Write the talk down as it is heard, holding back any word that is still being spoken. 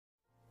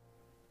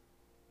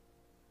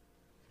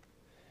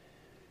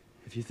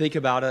If you think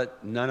about it,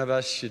 none of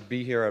us should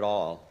be here at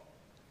all.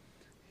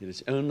 It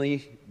is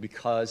only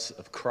because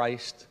of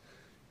Christ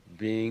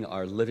being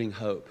our living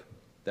hope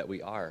that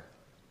we are.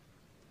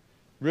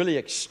 Really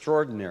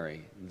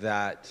extraordinary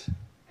that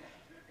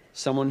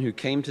someone who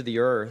came to the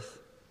earth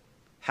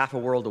half a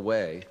world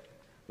away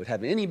would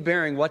have any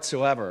bearing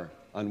whatsoever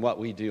on what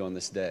we do on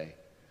this day.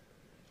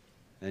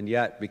 And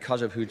yet,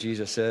 because of who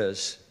Jesus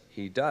is,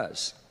 he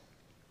does.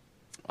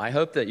 I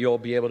hope that you'll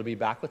be able to be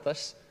back with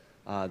us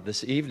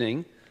this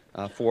evening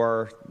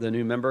for the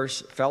new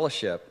members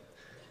fellowship.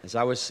 As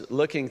I was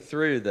looking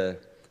through the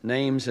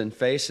names and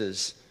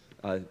faces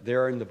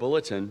there in the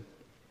bulletin,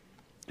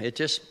 it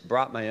just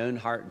brought my own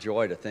heart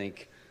joy to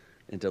think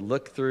and to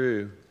look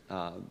through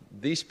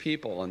these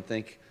people and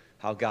think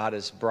how God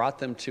has brought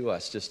them to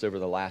us just over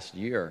the last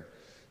year.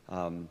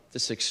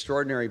 This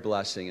extraordinary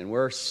blessing, and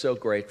we're so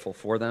grateful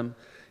for them.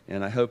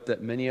 And I hope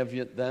that many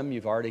of them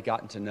you've already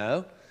gotten to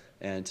know,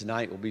 and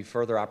tonight will be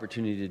further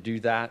opportunity to do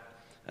that.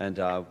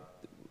 And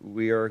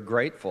we are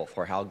grateful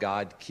for how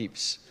God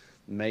keeps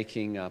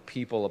making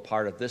people a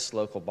part of this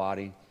local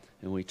body,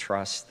 and we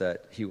trust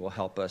that he will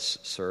help us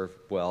serve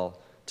well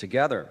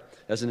together.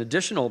 As an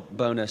additional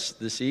bonus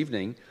this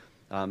evening,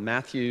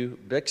 Matthew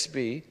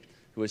Bixby,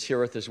 who was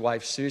here with his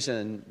wife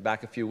Susan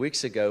back a few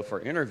weeks ago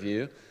for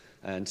interview,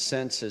 and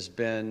since has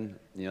been,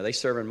 they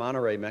serve in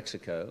Monterrey,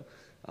 Mexico,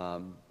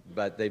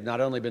 but they've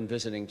not only been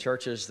visiting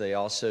churches, they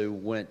also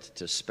went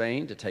to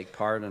Spain to take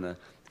part in a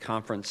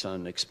conference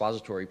on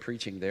expository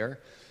preaching there,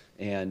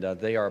 and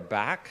they are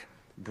back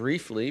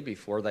briefly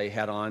before they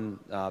head on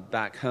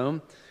back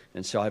home,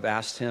 and so I've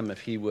asked him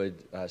if he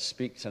would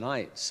speak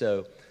tonight.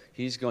 So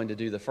he's going to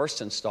do the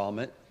first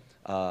installment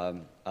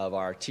of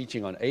our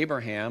teaching on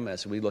Abraham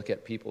as we look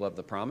at people of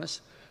the promise.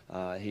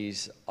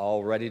 He's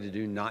all ready to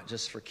do not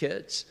just for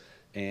kids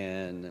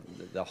and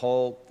the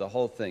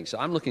whole thing. So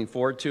I'm looking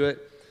forward to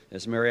it.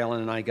 As Mary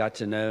Ellen and I got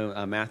to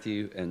know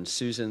Matthew and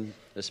Susan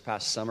this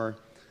past summer,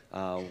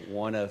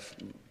 one of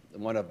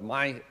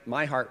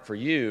my heart for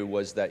you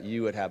was that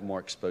you would have more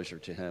exposure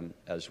to him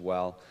as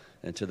well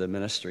and to the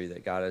ministry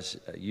that God is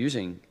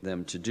using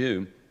them to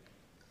do.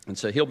 And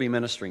so he'll be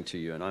ministering to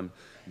you, and I'm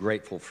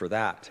grateful for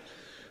that.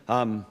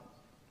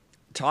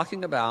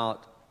 Talking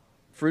about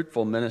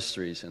fruitful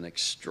ministries and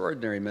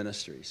extraordinary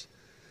ministries,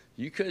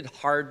 you could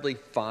hardly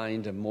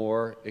find a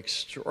more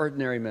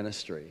extraordinary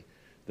ministry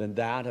than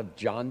that of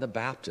John the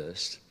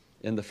Baptist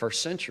in the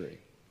first century.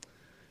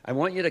 I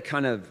want you to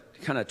kind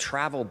of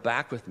travel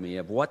back with me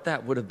of what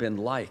that would have been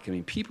like. I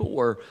mean, people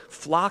were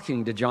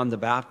flocking to John the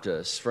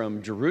Baptist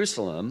from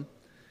Jerusalem,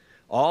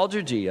 all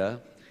Judea,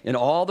 in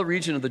all the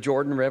region of the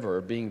Jordan River,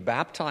 being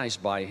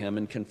baptized by him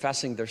and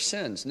confessing their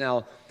sins.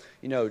 Now,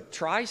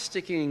 try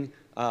sticking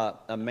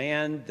a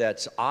man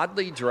that's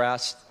oddly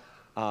dressed,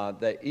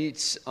 that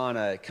eats on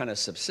a kind of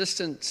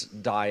subsistence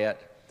diet,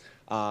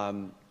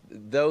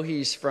 though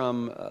he's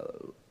from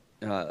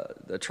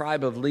the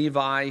tribe of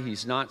Levi,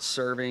 he's not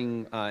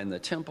serving in the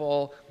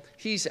temple.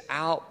 He's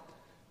out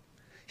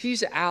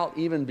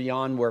even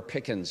beyond where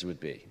Pickens would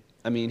be.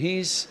 I mean,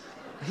 he's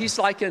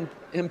like in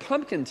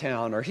Pumpkin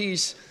Town, or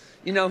he's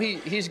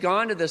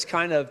gone to this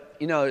kind of,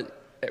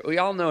 we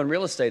all know in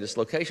real estate it's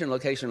location,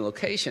 location,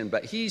 location,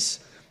 but he's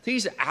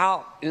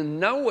out in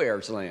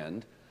nowhere's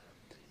land,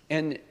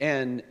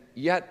 and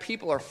yet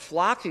people are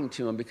flocking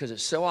to him because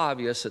it's so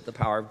obvious that the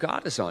power of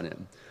God is on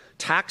him.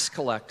 Tax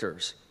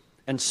collectors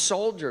and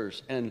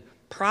soldiers and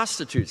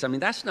prostitutes. I mean,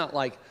 that's not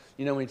like,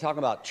 when you talk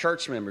about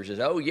church members, is,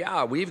 oh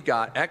yeah, we've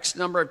got X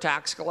number of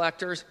tax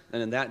collectors.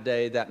 And in that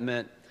day, that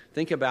meant,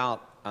 think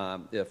about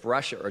if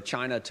Russia or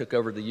China took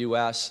over the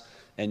U.S.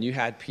 and you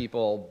had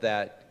people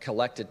that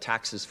collected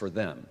taxes for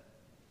them,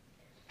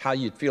 how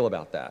you'd feel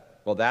about that.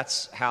 Well,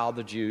 that's how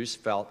the Jews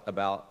felt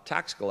about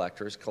tax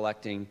collectors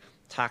collecting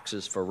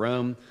taxes for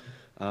Rome.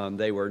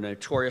 They were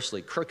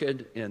notoriously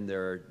crooked in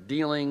their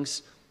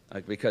dealings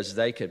because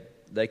they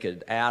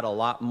could add a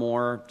lot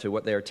more to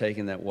what they were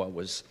taking than what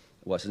was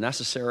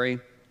necessary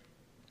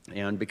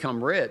and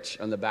become rich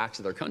on the backs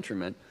of their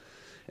countrymen.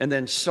 And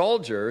then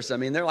soldiers, I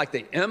mean, they're like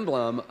the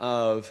emblem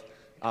of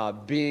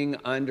being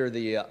under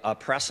the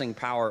oppressing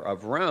power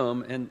of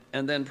Rome.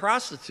 And then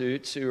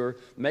prostitutes who are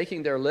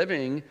making their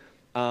living,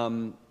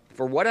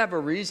 for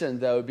whatever reason,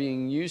 though,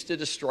 being used to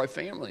destroy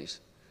families.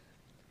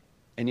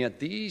 And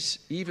yet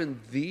even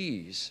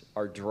these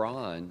are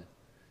drawn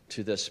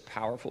to this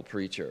powerful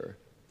preacher.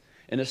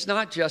 And it's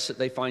not just that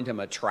they find him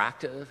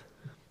attractive.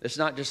 It's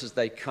not just that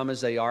they come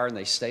as they are and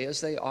they stay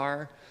as they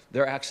are.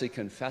 They're actually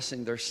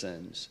confessing their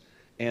sins.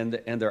 And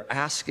they're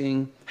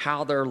asking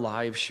how their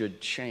lives should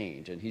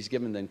change. And he's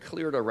given them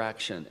clear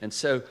direction. And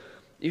so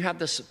you have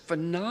this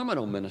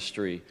phenomenal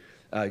ministry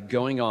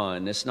going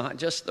on. It's not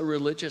just the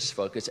religious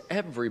folk. It's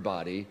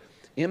everybody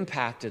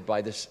impacted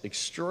by this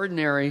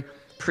extraordinary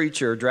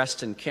preacher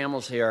dressed in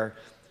camel's hair,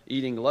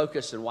 eating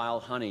locusts and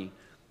wild honey.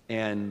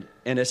 And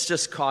it's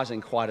just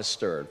causing quite a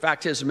stir. In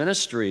fact, his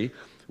ministry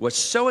was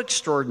so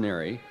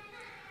extraordinary,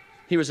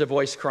 he was a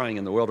voice crying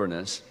in the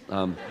wilderness.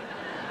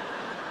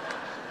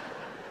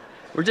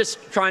 We're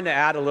just trying to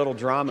add a little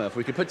drama. If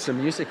we could put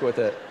some music with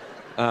it.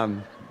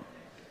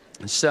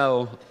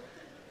 So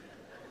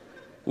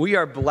we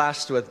are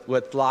blessed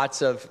with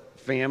lots of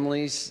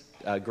families,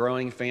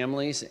 growing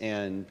families,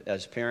 and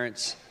as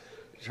parents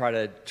try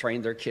to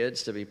train their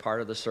kids to be part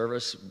of the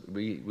service,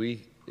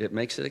 it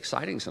makes it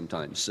exciting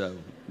sometimes. So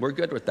we're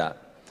good with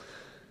that.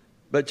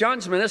 But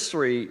John's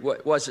ministry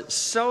was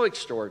so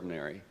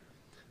extraordinary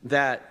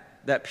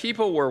that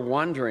people were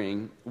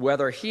wondering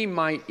whether he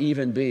might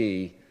even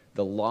be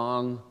the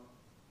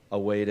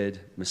long-awaited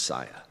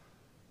Messiah.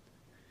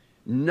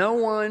 No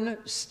one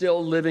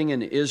still living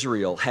in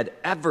Israel had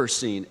ever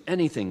seen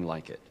anything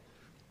like it.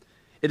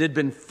 It had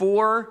been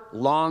 4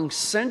 long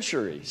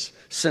centuries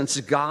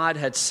since God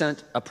had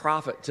sent a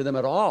prophet to them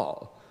at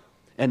all.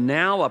 And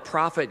now a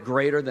prophet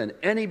greater than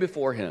any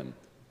before him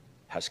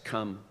has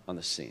come on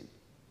the scene.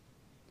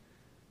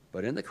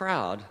 But in the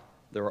crowd,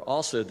 there were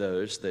also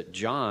those that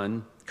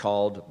John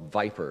called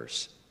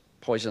vipers,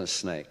 poisonous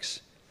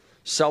snakes,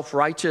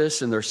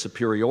 self-righteous in their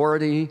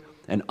superiority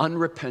and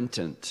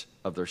unrepentant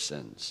of their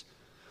sins.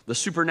 The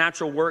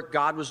supernatural work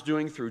God was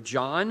doing through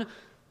John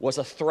was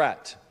a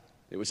threat.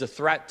 It was a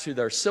threat to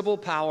their civil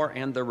power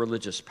and their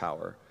religious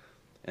power.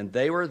 And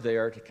they were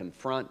there to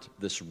confront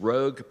this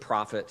rogue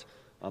prophet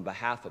on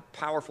behalf of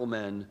powerful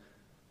men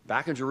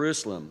back in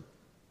Jerusalem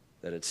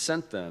that had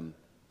sent them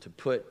to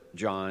put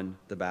John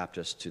the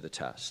Baptist to the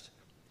test.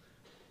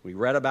 We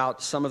read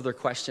about some of their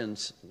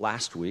questions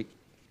last week.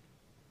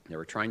 They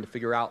were trying to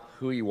figure out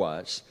who he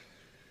was.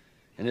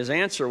 And his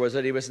answer was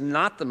that he was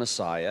not the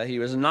Messiah, he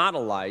was not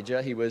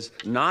Elijah, he was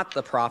not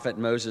the prophet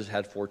Moses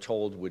had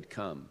foretold would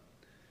come.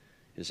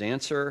 His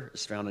answer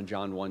is found in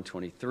John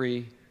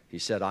 1:23. He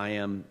said, I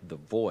am the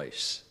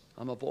voice,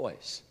 I'm a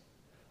voice,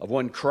 of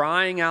one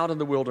crying out in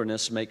the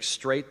wilderness, make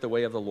straight the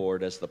way of the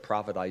Lord, as the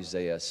prophet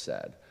Isaiah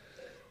said.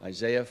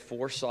 Isaiah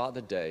foresaw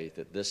the day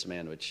that this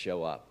man would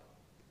show up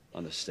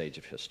on the stage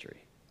of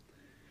history.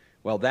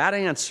 Well, that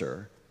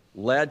answer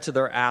led to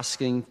their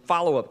asking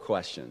follow-up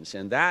questions,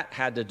 and that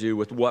had to do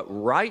with what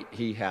right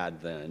he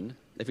had then.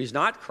 If he's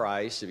not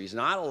Christ, if he's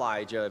not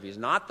Elijah, if he's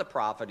not the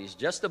prophet, he's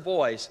just a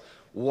voice,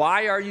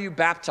 why are you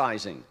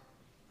baptizing?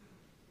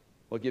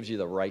 What gives you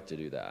the right to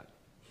do that?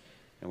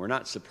 And we're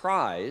not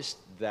surprised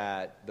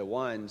that the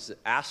ones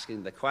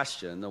asking the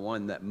question, the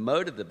one that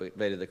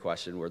motivated the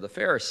question, were the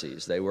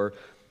Pharisees. They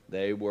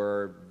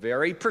were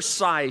very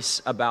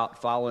precise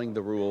about following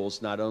the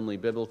rules, not only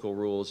biblical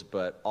rules,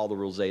 but all the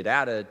rules they'd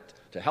added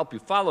to help you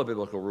follow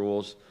biblical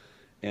rules.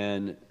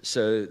 And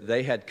so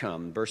they had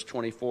come. Verse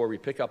 24, we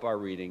pick up our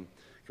reading.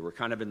 We're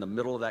kind of in the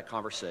middle of that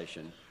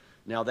conversation.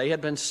 Now, they had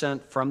been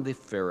sent from the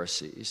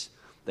Pharisees.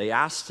 They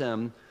asked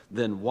him,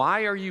 then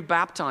why are you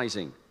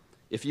baptizing?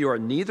 If you are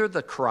neither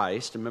the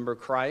Christ, remember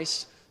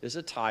Christ is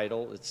a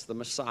title, it's the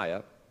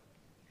Messiah,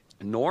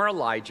 nor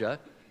Elijah,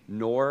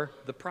 nor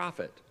the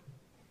prophet.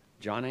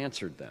 John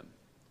answered them,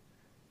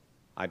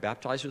 I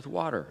baptize with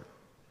water,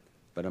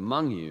 but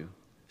among you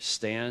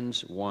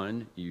stands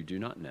one you do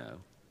not know,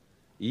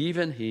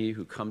 even he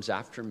who comes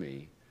after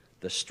me,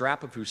 the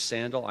strap of whose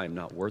sandal I am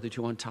not worthy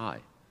to untie.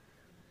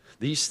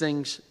 These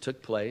things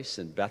took place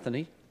in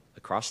Bethany,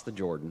 across the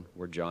Jordan,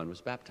 where John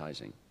was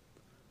baptizing.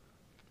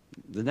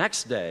 The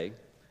next day,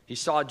 he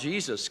saw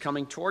Jesus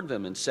coming toward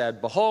them and said,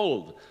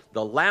 behold,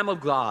 the Lamb of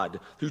God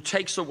who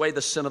takes away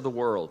the sin of the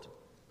world.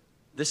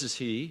 This is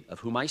he of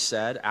whom I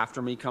said,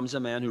 after me comes a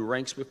man who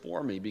ranks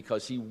before me,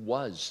 because he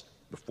was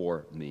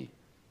before me.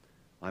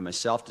 I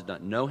myself did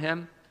not know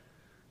him.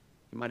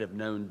 You might have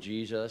known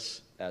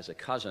Jesus as a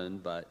cousin,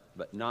 but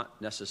not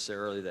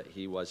necessarily that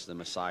he was the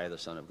Messiah, the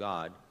Son of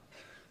God.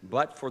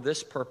 But for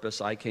this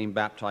purpose I came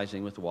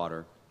baptizing with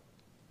water,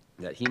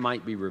 that he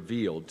might be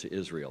revealed to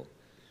Israel.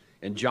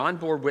 And John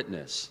bore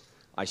witness,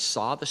 I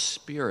saw the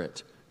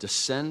Spirit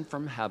descend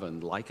from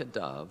heaven like a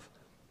dove,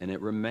 and it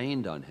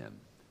remained on him.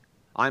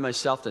 I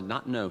myself did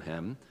not know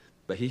him,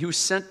 but he who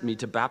sent me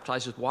to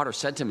baptize with water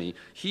said to me,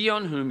 he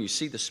on whom you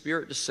see the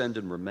Spirit descend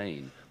and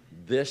remain,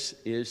 this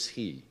is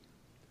he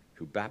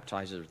who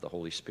baptizes with the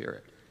Holy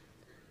Spirit.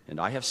 And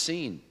I have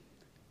seen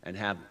and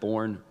have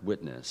borne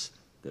witness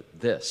that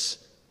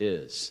this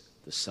is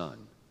the Son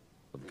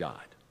of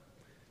God.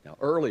 Now,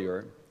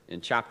 earlier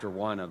in chapter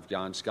 1 of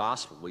John's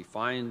Gospel, we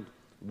find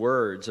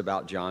words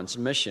about John's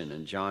mission.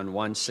 In John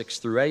 1, 6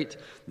 through 8,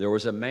 there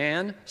was a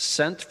man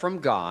sent from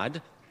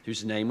God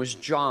whose name was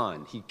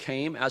John. He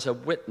came as a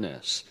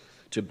witness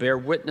to bear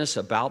witness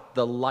about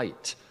the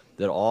light,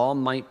 that all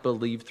might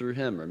believe through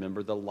him.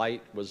 Remember, the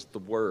light was the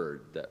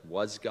Word that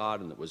was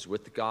God and that was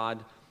with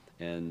God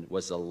and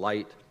was the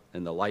light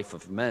in the life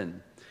of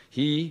men.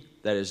 He,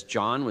 that is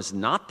John, was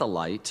not the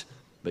light,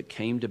 but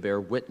came to bear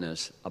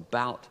witness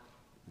about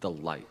the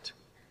light.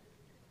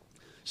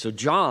 So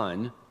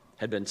John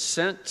had been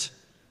sent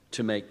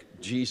to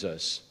make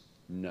Jesus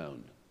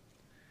known.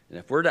 And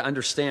if we're to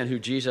understand who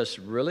Jesus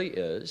really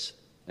is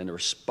and to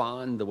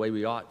respond the way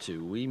we ought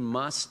to, we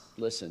must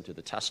listen to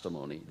the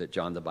testimony that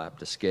John the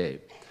Baptist gave.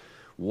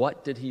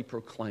 What did he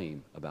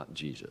proclaim about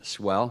Jesus?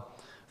 Well,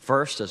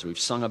 first, as we've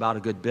sung about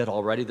a good bit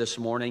already this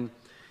morning,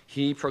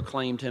 he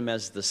proclaimed him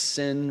as the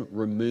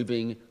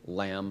sin-removing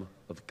Lamb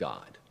of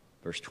God.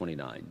 Verse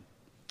 29.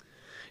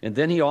 And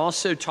then he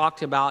also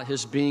talked about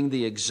his being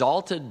the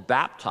exalted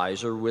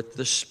baptizer with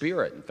the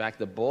Spirit. In fact,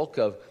 the bulk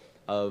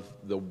of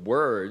the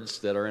words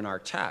that are in our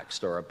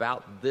text are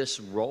about this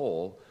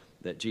role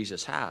that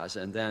Jesus has.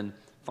 And then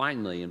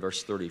finally, in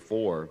verse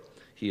 34,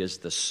 he is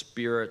the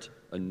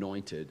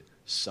Spirit-anointed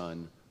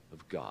Son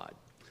of God.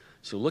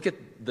 So look at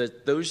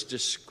those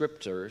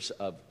descriptors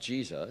of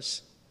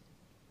Jesus.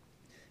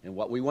 And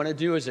what we want to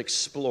do is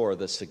explore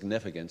the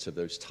significance of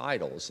those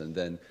titles and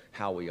then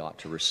how we ought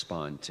to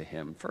respond to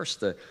him.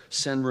 First, the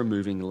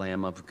sin-removing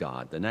Lamb of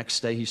God. The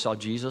next day he saw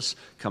Jesus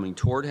coming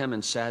toward him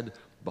and said,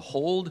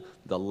 "Behold,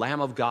 the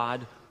Lamb of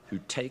God who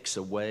takes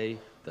away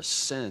the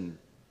sin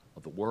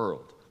of the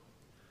world."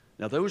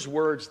 Now those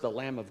words, the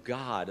Lamb of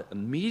God,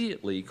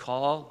 immediately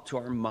call to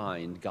our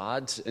mind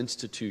God's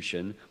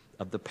institution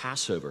of the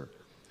Passover.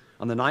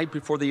 On the night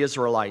before the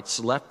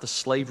Israelites left the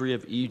slavery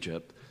of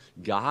Egypt,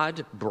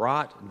 God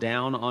brought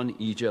down on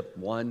Egypt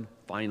one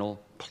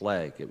final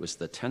plague. It was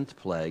the 10th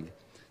plague,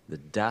 the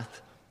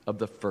death of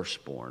the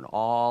firstborn.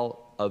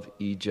 All of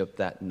Egypt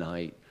that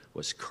night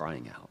was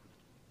crying out.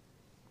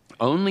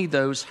 Only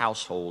those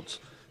households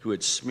who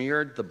had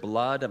smeared the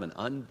blood of an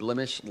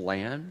unblemished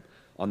lamb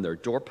on their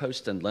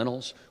doorposts and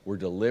lintels were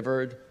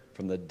delivered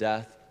from the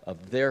death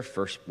of their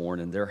firstborn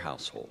in their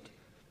household.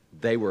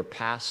 They were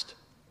passed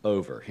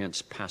over,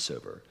 hence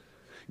Passover.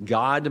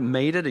 God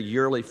made it a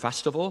yearly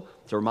festival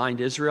to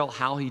remind Israel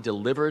how he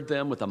delivered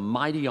them with a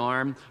mighty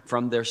arm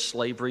from their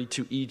slavery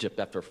to Egypt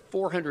after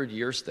 400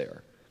 years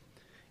there,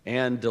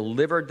 and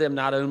delivered them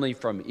not only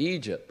from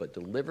Egypt, but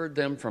delivered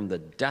them from the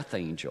death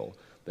angel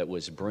that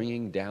was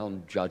bringing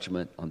down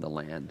judgment on the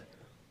land.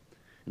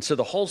 And so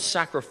the whole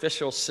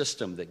sacrificial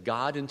system that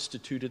God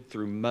instituted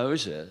through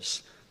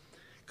Moses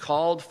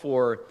called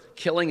for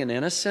killing an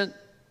innocent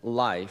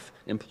life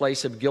in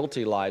place of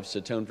guilty lives to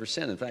atone for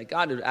sin. In fact,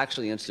 God had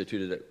actually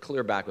instituted it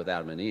clear back with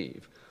Adam and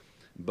Eve.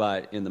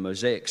 But in the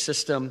Mosaic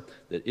system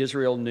that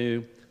Israel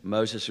knew,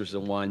 Moses was the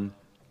one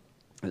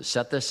that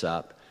set this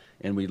up.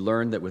 And we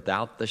learned that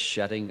without the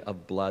shedding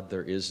of blood,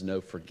 there is no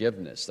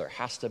forgiveness. There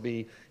has to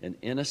be an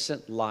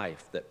innocent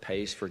life that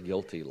pays for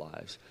guilty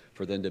lives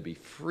for them to be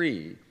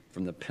free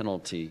from the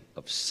penalty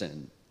of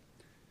sin.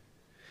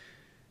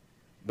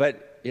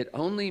 But it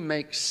only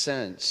makes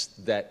sense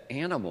that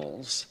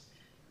animals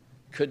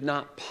could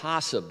not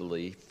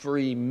possibly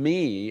free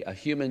me, a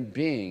human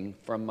being,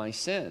 from my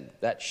sin.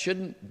 That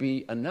shouldn't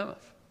be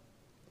enough.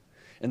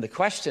 And the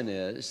question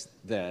is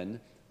then,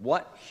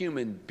 what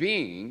human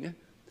being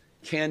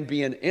can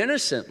be an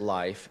innocent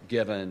life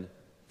given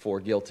for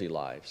guilty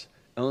lives?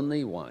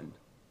 Only one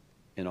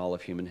in all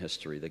of human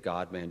history, the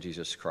God-man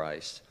Jesus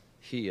Christ.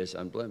 He is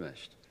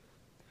unblemished.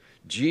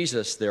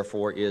 Jesus,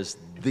 therefore, is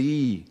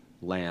the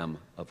Lamb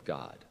of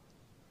God.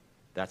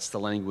 That's the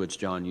language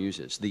John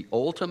uses. The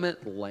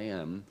ultimate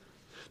lamb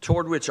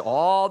toward which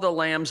all the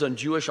lambs on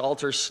Jewish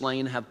altars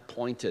slain have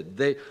pointed.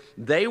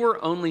 They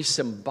were only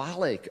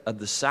symbolic of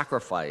the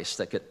sacrifice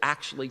that could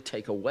actually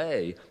take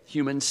away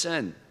human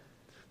sin.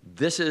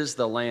 This is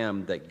the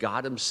lamb that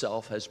God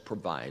himself has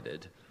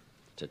provided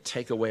to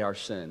take away our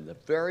sin, the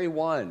very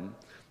one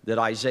that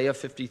Isaiah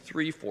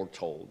 53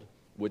 foretold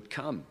would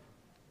come.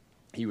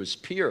 He was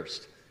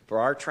pierced for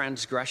our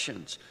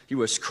transgressions. He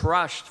was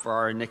crushed for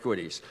our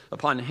iniquities.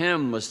 Upon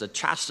him was the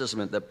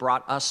chastisement that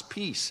brought us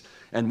peace.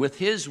 And with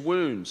his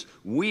wounds,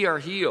 we are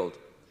healed.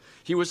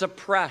 He was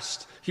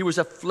oppressed. He was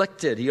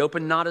afflicted. He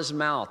opened not his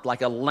mouth.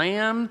 Like a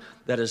lamb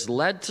that is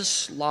led to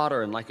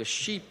slaughter, and like a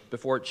sheep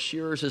before its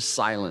shearers is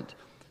silent,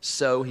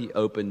 so he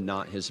opened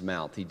not his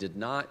mouth. He did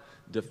not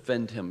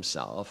defend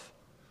himself,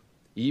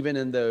 even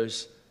in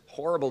those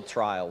horrible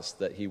trials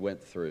that he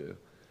went through.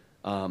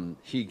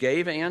 He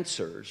gave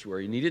answers where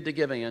he needed to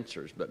give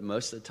answers, but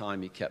most of the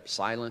time he kept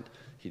silent.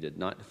 He did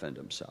not defend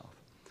himself.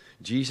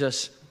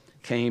 Jesus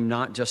came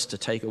not just to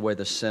take away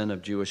the sin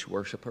of Jewish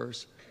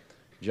worshipers.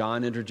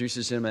 John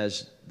introduces him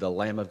as the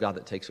Lamb of God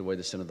that takes away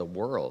the sin of the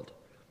world.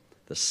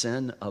 The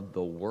sin of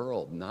the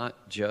world,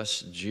 not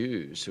just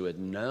Jews who had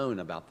known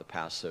about the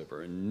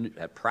Passover and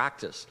had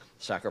practiced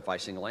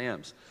sacrificing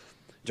lambs.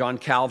 John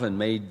Calvin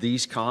made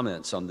these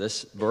comments on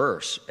this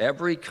verse.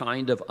 Every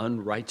kind of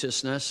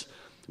unrighteousness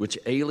which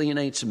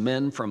alienates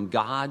men from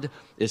God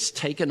is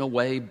taken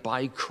away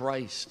by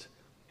Christ.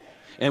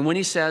 And when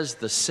he says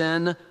the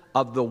sin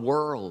of the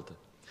world,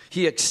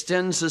 he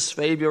extends this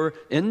favor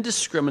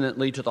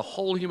indiscriminately to the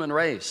whole human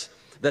race,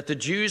 that the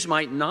Jews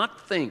might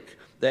not think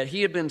that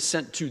he had been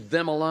sent to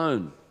them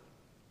alone.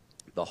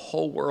 The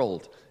whole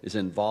world is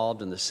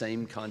involved in the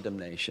same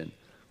condemnation.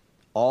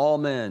 All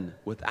men,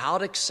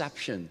 without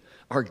exception,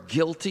 are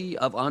guilty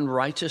of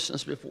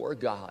unrighteousness before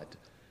God,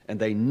 and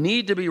they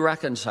need to be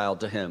reconciled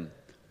to him.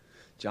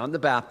 John the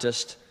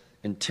Baptist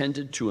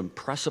intended to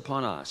impress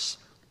upon us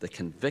the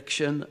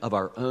conviction of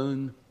our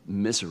own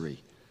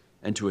misery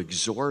and to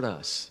exhort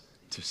us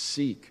to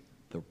seek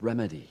the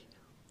remedy.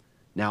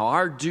 Now,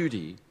 our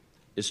duty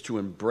is to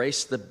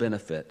embrace the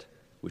benefit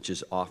which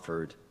is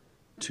offered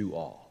to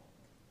all.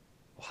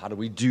 Well, how do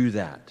we do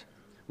that?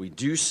 We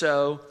do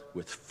so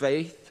with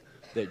faith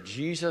that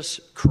Jesus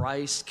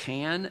Christ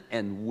can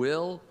and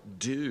will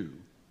do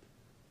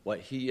what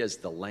he as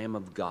the Lamb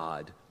of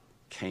God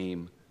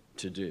came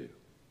to do.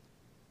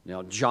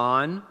 Now,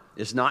 John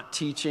is not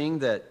teaching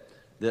that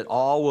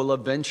all will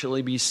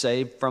eventually be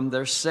saved from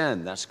their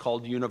sin. That's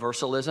called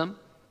universalism.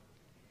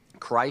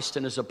 Christ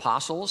and his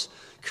apostles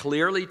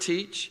clearly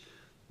teach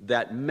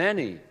that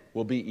many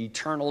will be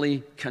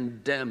eternally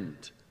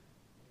condemned.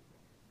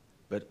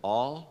 But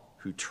all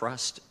who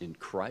trust in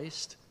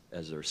Christ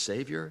as their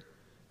Savior,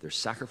 their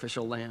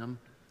sacrificial lamb,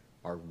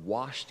 are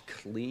washed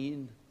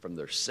clean from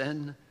their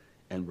sin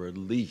and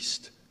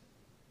released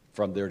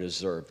from their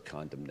deserved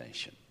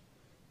condemnation.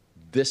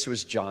 This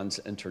was John's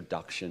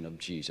introduction of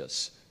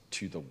Jesus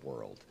to the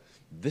world.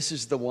 This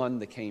is the one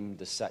that came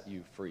to set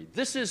you free.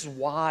 This is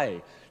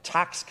why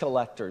tax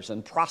collectors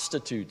and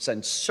prostitutes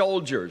and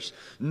soldiers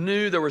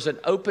knew there was an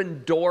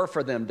open door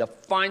for them to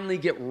finally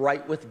get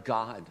right with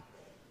God,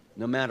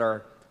 no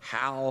matter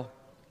how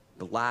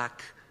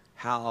black,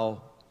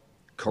 how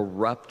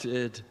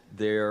corrupted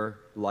their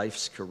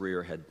life's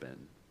career had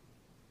been.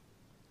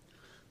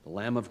 The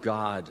Lamb of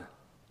God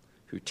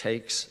who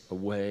takes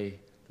away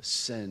the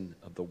sin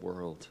of the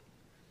world.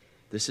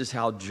 This is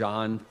how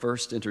John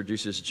first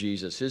introduces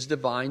Jesus, his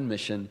divine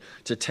mission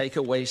to take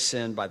away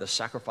sin by the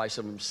sacrifice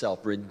of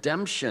himself,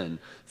 redemption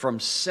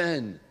from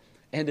sin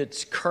and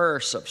its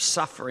curse of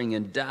suffering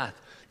and death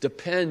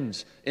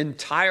depends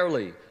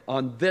entirely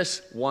on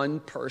this one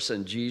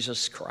person,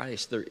 Jesus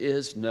Christ. There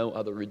is no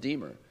other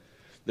Redeemer.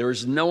 There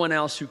is no one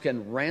else who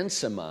can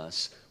ransom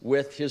us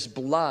with his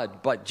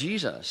blood but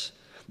Jesus.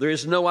 There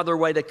is no other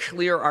way to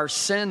clear our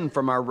sin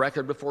from our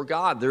record before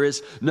God. There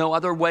is no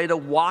other way to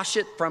wash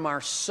it from our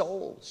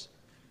souls.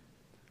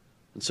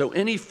 And so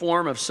any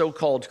form of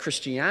so-called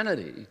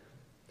Christianity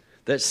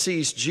that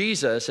sees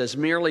Jesus as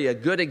merely a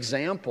good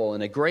example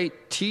and a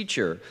great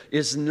teacher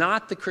is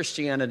not the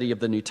Christianity of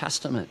the New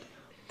Testament.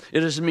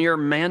 It is mere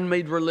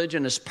man-made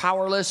religion, as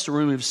powerless to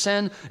remove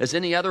sin as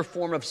any other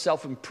form of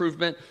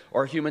self-improvement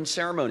or human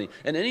ceremony.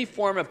 And any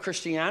form of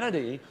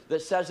Christianity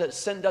that says that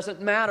sin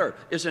doesn't matter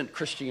isn't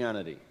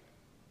Christianity.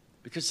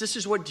 Because this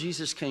is what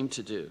Jesus came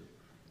to do.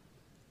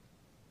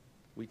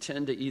 We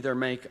tend to either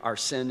make our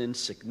sin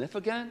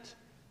insignificant.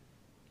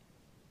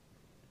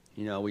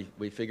 You know,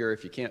 we figure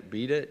if you can't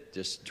beat it,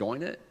 just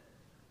join it.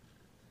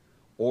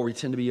 Or we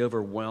tend to be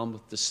overwhelmed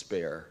with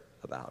despair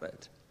about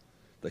it.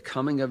 The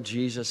coming of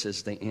Jesus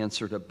is the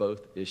answer to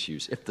both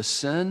issues. If the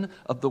sin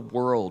of the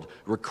world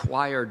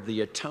required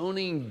the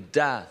atoning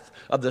death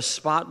of the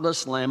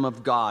spotless Lamb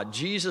of God,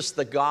 Jesus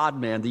the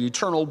God-man, the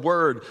eternal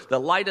Word, the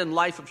light and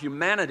life of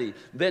humanity,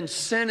 then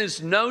sin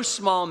is no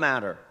small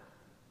matter.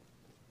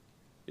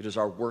 It is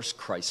our worst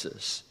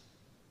crisis.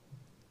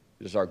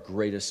 It is our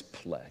greatest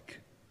plague.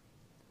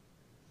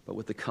 But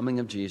with the coming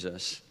of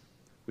Jesus,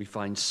 we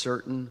find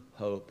certain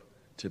hope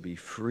to be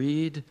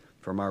freed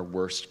from our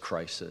worst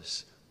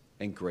crisis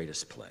and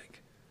greatest plague.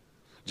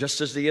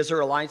 Just as the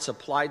Israelites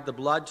applied the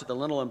blood to the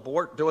lintel and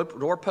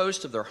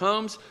doorpost of their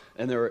homes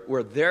and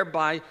were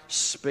thereby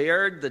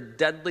spared the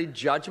deadly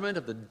judgment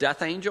of the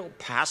death angel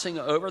passing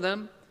over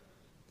them,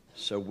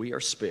 so we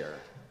are spared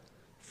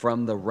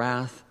from the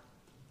wrath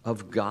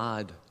of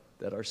God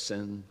that our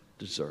sin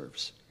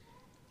deserves.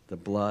 The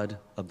blood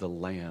of the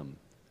Lamb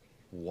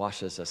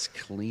washes us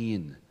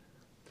clean,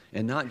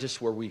 and not just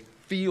where we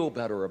feel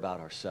better about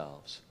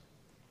ourselves,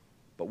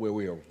 but where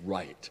we are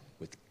right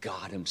with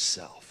God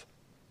himself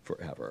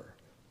forever.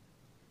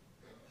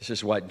 This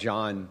is what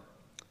John,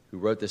 who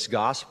wrote this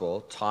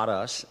gospel, taught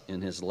us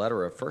in his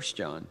letter of 1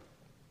 John.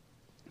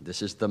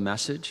 This is the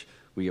message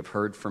we have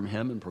heard from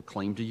him and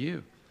proclaimed to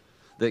you,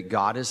 that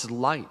God is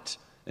light,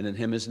 and in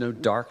him is no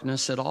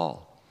darkness at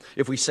all.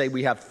 If we say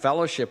we have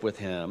fellowship with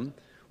him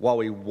while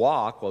we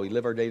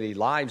live our daily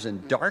lives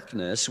in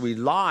darkness, we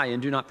lie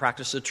and do not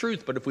practice the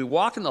truth. But if we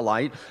walk in the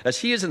light, as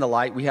he is in the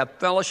light, we have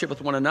fellowship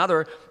with one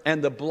another,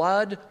 and the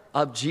blood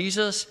of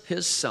Jesus,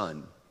 his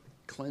Son,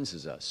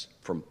 cleanses us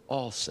from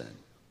all sin.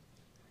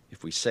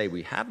 If we say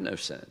we have no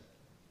sin,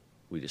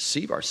 we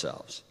deceive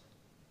ourselves,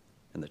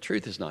 and the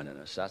truth is not in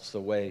us. That's the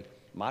way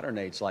modern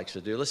age likes to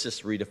do. Let's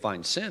just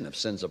redefine sin. If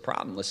sin's a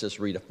problem, let's just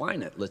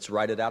redefine it. Let's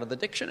write it out of the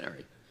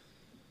dictionary.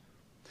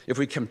 If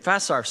we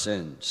confess our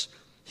sins,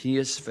 he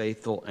is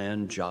faithful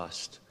and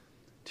just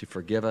to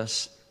forgive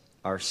us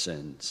our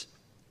sins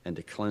and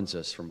to cleanse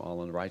us from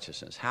all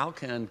unrighteousness. How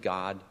can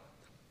God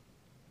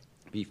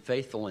be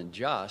faithful and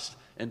just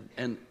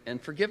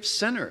and forgive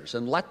sinners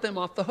and let them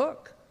off the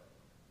hook?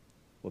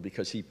 Well,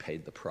 because he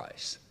paid the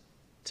price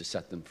to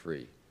set them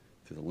free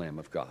through the Lamb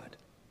of God.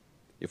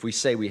 If we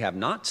say we have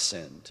not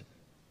sinned,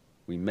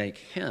 we make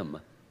him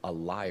a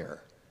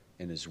liar,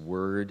 and his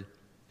word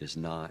is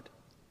not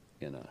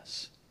in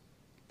us.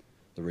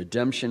 The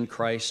redemption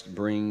Christ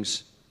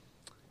brings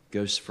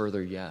goes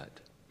further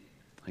yet.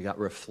 I got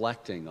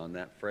reflecting on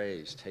that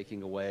phrase,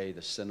 taking away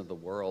the sin of the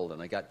world,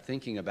 and I got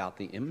thinking about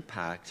the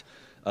impact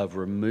of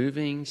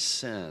removing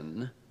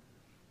sin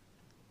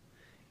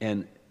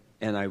and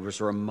And I was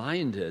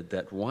reminded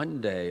that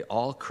one day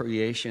all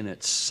creation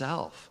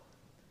itself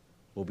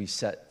will be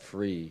set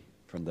free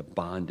from the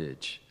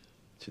bondage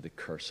to the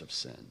curse of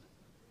sin.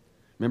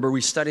 Remember,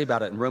 we studied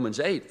about it in Romans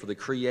 8. For the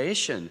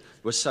creation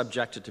was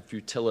subjected to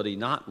futility,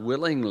 not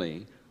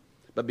willingly,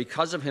 but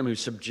because of him who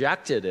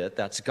subjected it,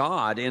 that's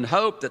God, in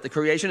hope that the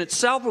creation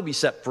itself will be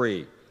set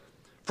free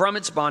from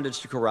its bondage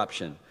to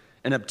corruption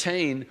and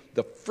obtain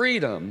the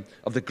freedom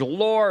of the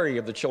glory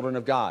of the children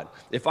of God.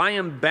 If I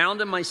am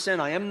bound in my sin,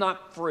 I am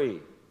not free.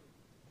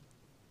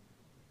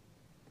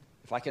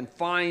 If I can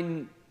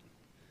find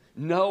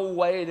no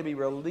way to be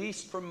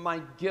released from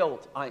my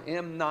guilt, I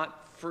am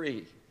not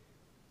free.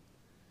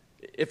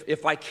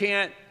 If I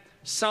can't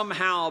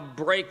somehow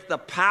break the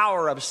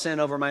power of sin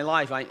over my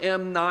life, I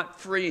am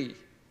not free.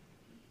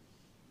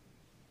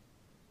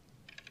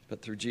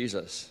 But through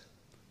Jesus,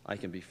 I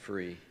can be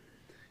free.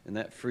 And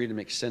that freedom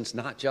makes sense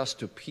not just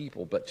to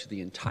people, but to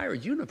the entire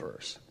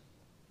universe.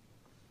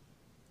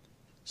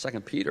 2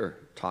 Peter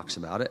talks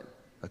about it.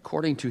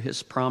 According to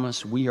his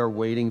promise, we are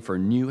waiting for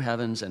new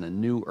heavens and a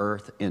new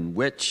earth in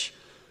which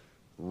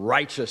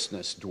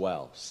righteousness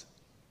dwells.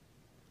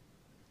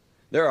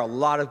 There are a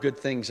lot of good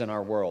things in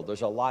our world.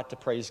 There's a lot to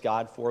praise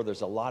God for.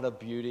 There's a lot of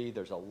beauty.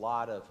 There's a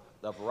lot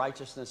of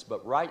righteousness.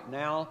 But right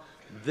now,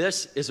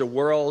 this is a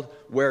world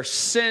where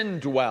sin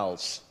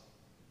dwells.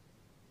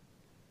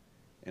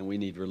 And we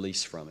need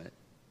release from it.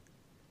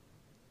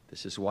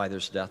 This is why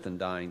there's death and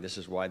dying. This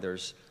is why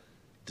there's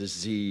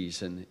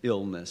disease and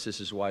illness. This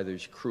is why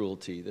there's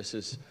cruelty. This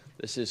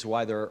is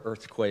why there are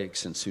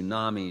earthquakes and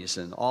tsunamis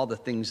and all the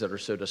things that are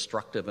so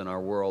destructive in our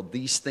world.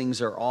 These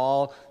things are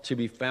all to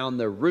be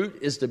found. The root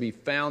is to be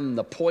found in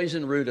the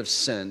poison root of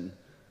sin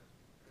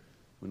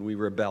when we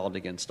rebelled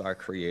against our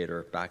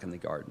Creator back in the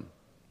garden.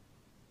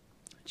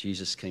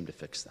 Jesus came to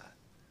fix that.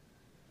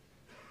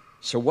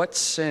 So what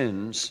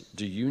sins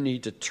do you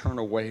need to turn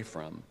away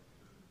from?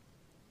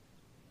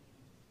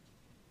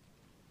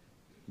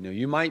 You know,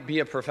 you might be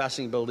a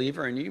professing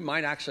believer, and you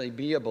might actually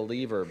be a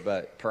believer,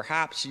 but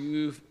perhaps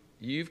you've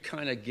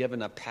kind of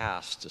given a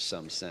pass to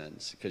some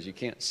sins because you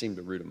can't seem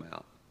to root them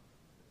out.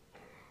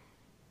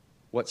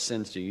 What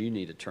sins do you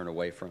need to turn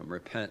away from,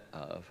 repent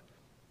of?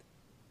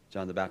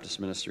 John the Baptist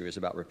ministry is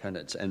about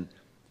repentance.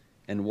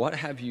 And what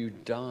have you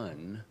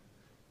done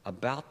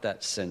about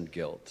that sin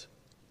guilt?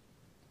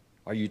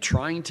 Are you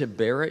trying to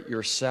bear it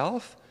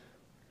yourself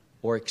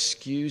or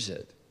excuse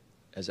it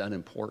as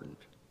unimportant?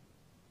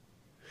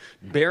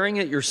 Bearing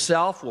it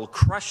yourself will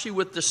crush you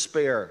with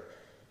despair.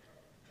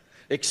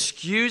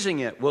 Excusing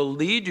it will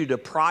lead you to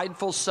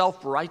prideful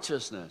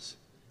self-righteousness.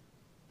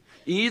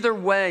 Either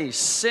way,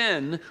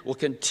 sin will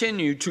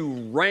continue to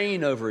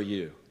reign over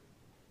you.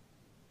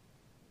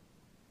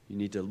 You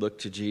need to look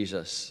to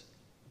Jesus,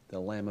 the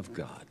Lamb of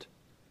God,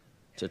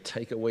 to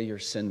take away your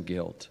sin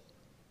guilt,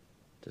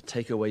 to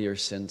take away your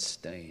sin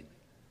stain,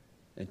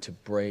 and to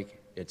break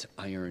its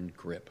iron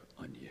grip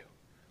on you.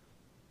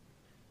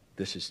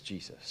 This is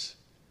Jesus,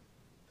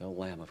 the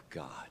Lamb of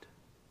God,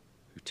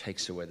 who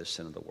takes away the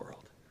sin of the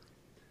world.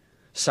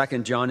 2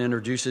 John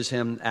introduces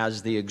him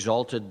as the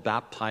exalted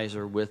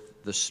baptizer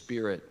with the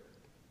Spirit.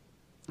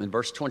 In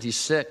verse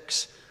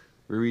 26,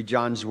 we read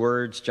John's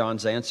words.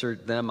 John's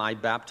answered them, I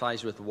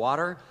baptize with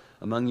water.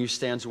 Among you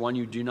stands one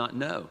you do not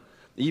know,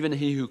 even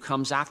he who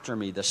comes after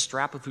me, the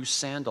strap of whose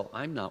sandal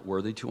I'm not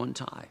worthy to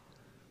untie.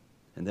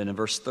 And then in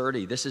verse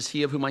 30, this is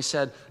he of whom I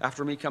said,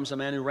 after me comes a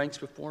man who ranks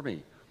before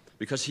me,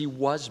 because he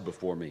was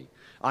before me.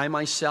 I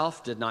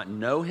myself did not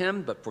know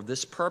him, but for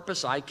this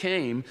purpose I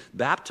came,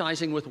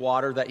 baptizing with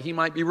water, that he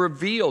might be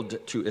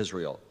revealed to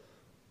Israel.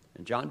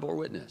 And John bore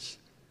witness.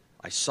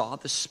 I saw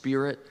the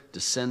Spirit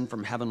descend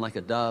from heaven like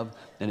a dove,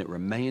 and it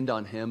remained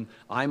on him.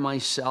 I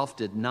myself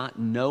did not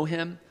know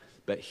him,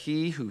 but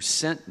he who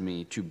sent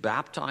me to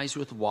baptize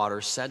with water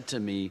said to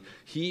me,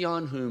 he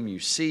on whom you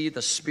see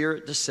the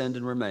Spirit descend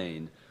and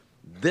remain,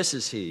 this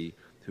is he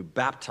who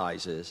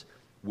baptizes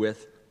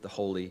with the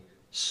Holy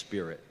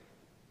Spirit.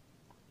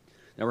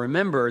 Now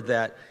remember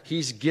that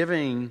he's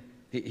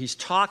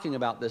talking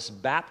about this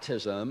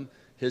baptism,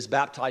 his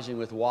baptizing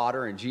with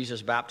water and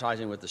Jesus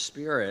baptizing with the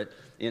Spirit,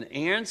 in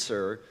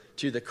answer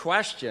to the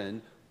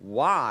question,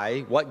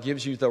 why? What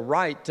gives you the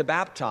right to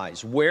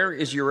baptize? Where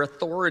is your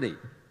authority?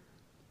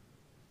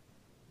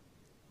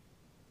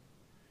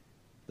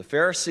 The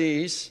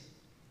Pharisees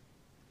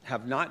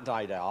have not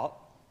died out.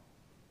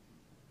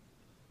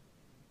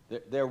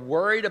 They're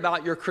worried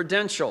about your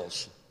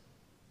credentials.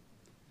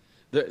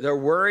 They're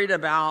worried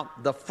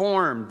about the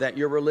form that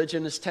your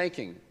religion is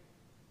taking.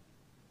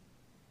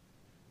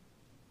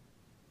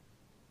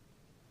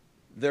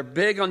 They're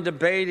big on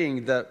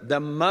debating the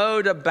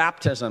mode of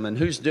baptism and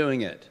who's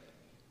doing it.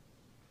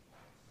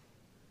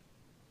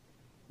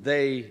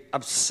 They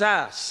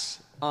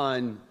obsess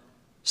on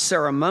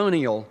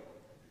ceremonial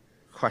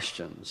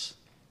questions.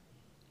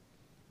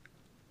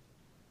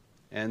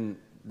 And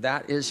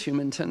that is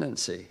human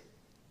tendency.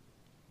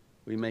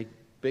 We make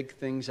big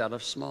things out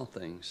of small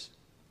things.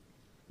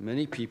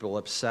 Many people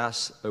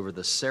obsess over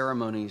the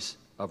ceremonies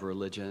of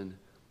religion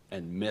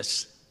and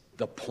miss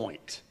the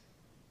point.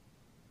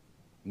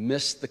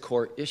 missed the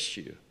core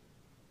issue.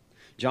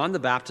 John the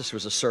Baptist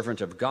was a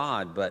servant of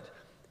God, but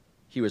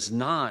he was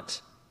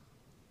not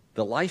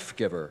the life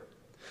giver.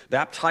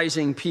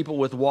 Baptizing people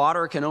with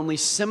water can only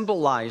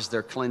symbolize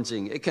their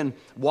cleansing. It can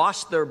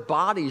wash their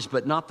bodies,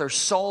 but not their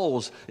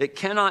souls. It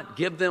cannot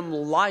give them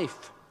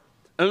life.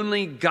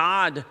 Only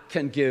God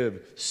can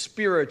give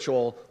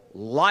spiritual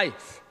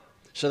life.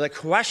 So the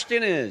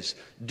question is,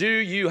 do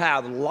you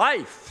have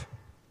life?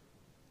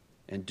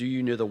 And do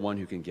you know the one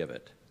who can give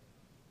it?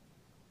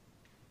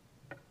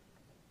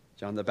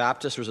 John the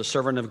Baptist was a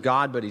servant of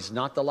God, but he's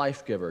not the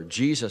life giver.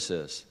 Jesus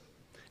is.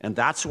 And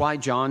that's why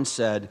John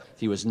said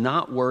he was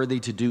not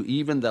worthy to do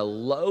even the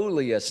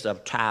lowliest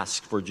of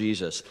tasks for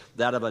Jesus,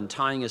 that of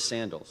untying his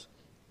sandals.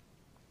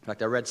 In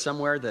fact, I read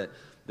somewhere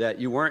that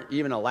you weren't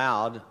even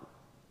allowed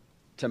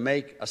to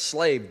make a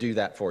slave do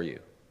that for you.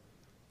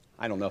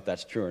 I don't know if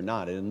that's true or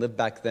not. I didn't live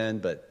back then,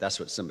 but that's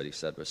what somebody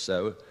said was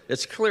so.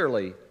 It's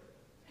clearly,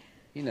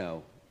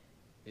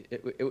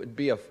 it would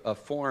be a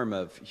form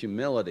of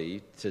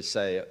humility to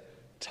say,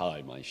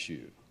 tie my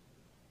shoe.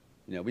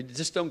 We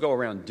just don't go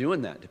around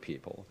doing that to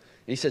people.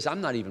 And he says, I'm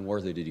not even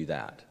worthy to do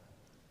that.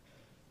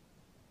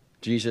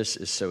 Jesus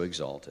is so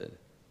exalted.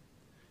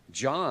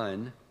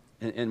 John,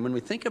 and when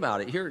we think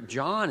about it here,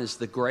 John is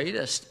the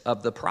greatest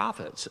of the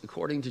prophets,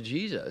 according to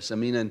Jesus.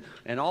 And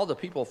all the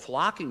people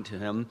flocking to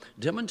him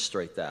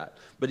demonstrate that.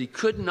 But he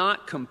could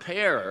not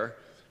compare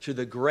to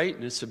the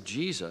greatness of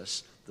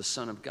Jesus, the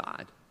Son of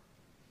God.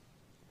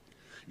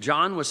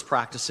 John was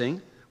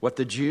practicing what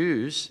the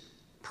Jews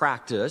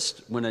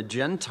practiced when a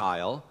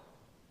Gentile,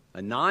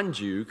 a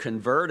non-Jew,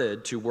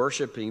 converted to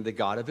worshiping the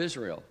God of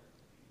Israel.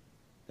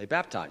 They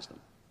baptized them.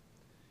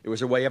 It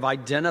was a way of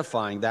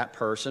identifying that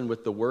person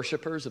with the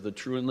worshipers of the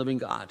true and living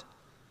God.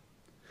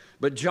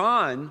 But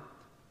John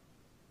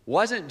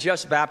wasn't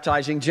just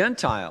baptizing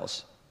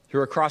Gentiles who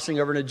were crossing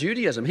over into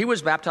Judaism. He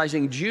was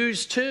baptizing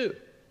Jews too.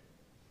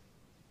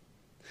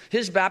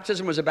 His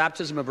baptism was a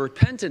baptism of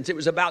repentance. It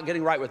was about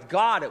getting right with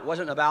God. It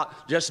wasn't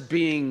about just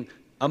being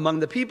among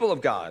the people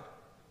of God.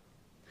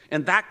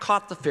 And that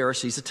caught the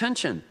Pharisees'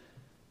 attention.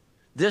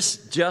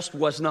 This just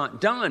was not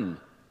done.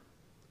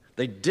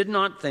 They did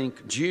not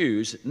think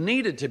Jews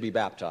needed to be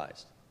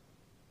baptized.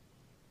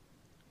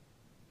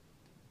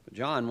 But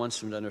John wants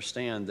them to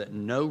understand that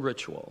no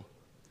ritual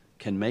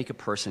can make a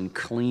person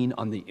clean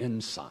on the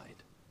inside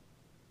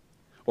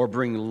or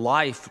bring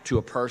life to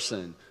a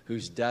person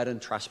who's dead in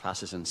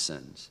trespasses and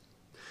sins.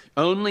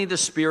 Only the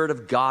Spirit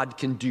of God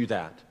can do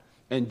that.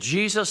 And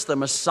Jesus, the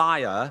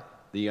Messiah,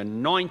 the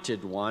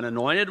anointed one,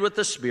 anointed with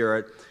the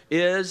Spirit,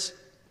 is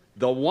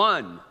the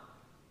one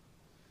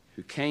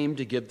who came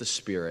to give the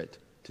Spirit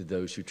to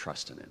those who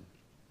trust in him.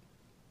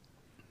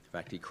 In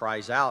fact, he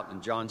cries out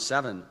in John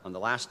 7, on the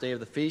last day of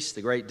the feast,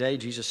 the great day,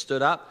 Jesus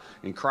stood up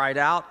and cried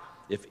out,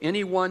 if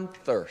anyone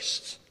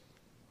thirsts,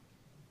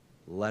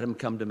 let him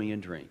come to me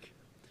and drink.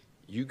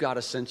 You got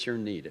to sense your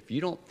need. If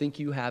you don't think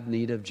you have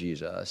need of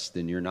Jesus,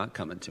 then you're not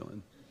coming to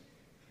him.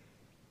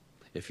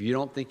 If you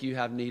don't think you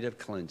have need of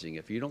cleansing,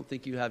 if you don't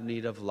think you have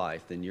need of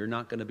life, then you're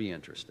not going to be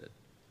interested.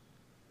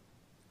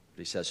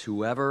 But he says,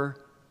 whoever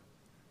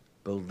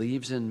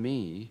believes in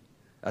me,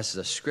 as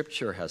the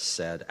scripture has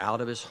said,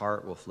 out of his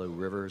heart will flow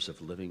rivers of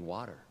living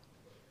water.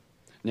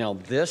 Now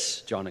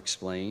this, John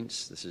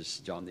explains, this is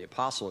John the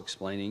Apostle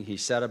explaining, he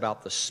said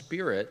about the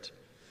Spirit,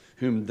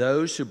 whom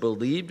those who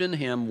believed in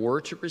him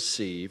were to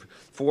receive,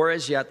 for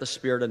as yet the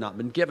Spirit had not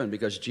been given,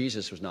 because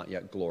Jesus was not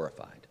yet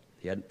glorified.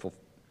 He hadn't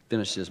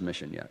finished his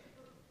mission yet.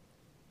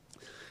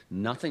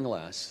 Nothing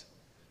less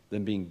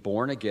than being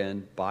born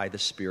again by the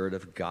Spirit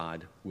of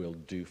God will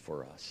do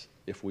for us.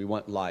 If we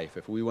want life,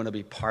 if we want to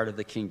be part of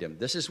the kingdom.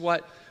 This is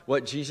what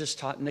Jesus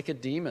taught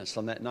Nicodemus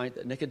on that night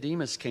that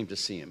Nicodemus came to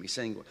see him. He's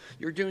saying,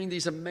 you're doing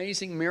these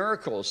amazing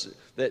miracles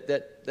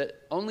that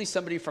only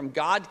somebody from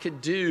God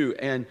could do.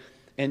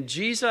 And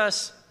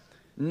Jesus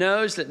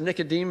knows that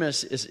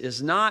Nicodemus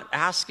is not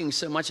asking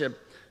so much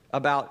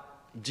about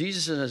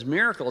Jesus and his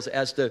miracles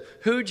as to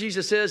who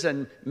Jesus is,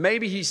 and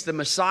maybe he's the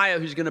Messiah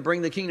who's going to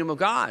bring the kingdom of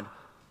God.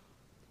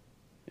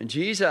 And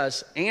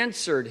Jesus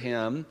answered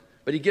him,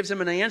 but he gives him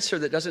an answer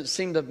that doesn't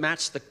seem to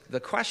match the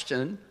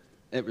question.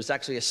 It was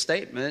actually a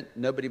statement.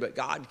 Nobody but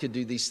God could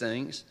do these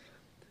things.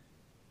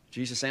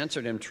 Jesus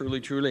answered him, truly,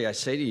 truly, I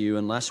say to you,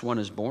 unless one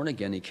is born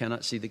again, he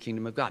cannot see the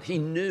kingdom of God. He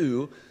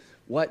knew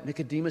what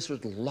Nicodemus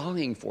was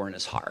longing for in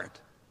his heart.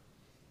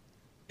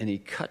 And he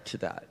cut to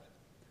that.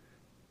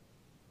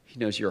 He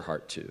knows your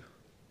heart too.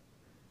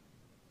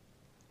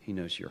 He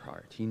knows your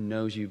heart. He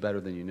knows you better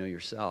than you know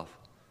yourself.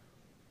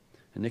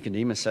 And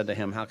Nicodemus said to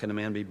him, how can a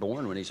man be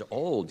born when he's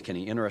old? Can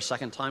he enter a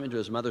second time into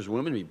his mother's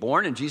womb and be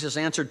born? And Jesus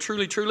answered,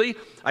 truly, truly,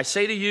 I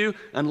say to you,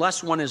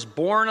 unless one is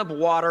born of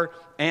water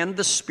and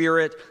the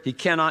Spirit, he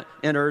cannot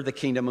enter the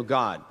kingdom of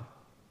God.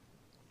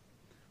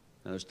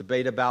 Now, there's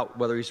debate about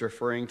whether he's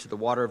referring to the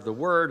water of the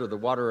Word or the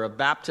water of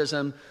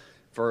baptism.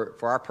 For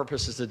our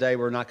purposes today,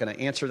 we're not going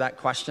to answer that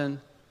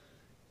question.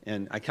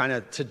 And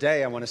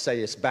today I want to say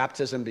it's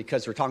baptism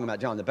because we're talking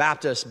about John the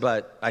Baptist,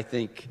 but I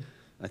think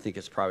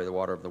it's probably the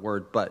water of the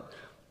Word. But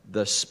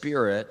the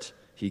Spirit,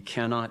 he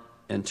cannot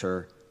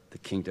enter the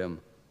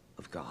kingdom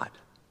of God.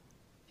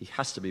 He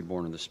has to be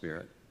born of the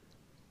Spirit.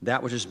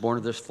 That which is born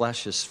of the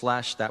flesh is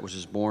flesh. That which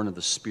is born of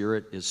the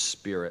Spirit is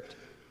spirit.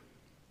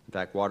 In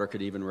fact, water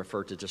could even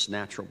refer to just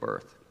natural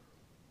birth.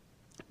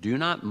 Do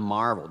not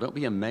marvel. Don't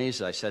be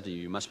amazed that I said to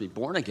you, you must be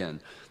born again.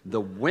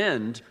 The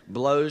wind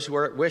blows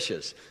where it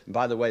wishes. And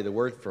by the way, the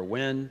word for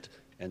wind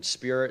and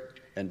spirit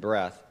and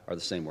breath are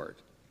the same word.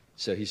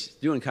 So he's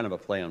doing kind of a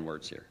play on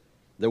words here.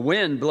 The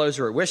wind blows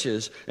where it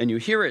wishes, and you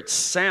hear its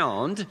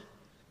sound,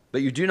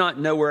 but you do not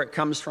know where it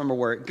comes from or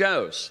where it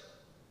goes.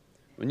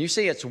 When you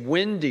say it's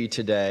windy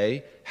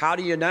today, how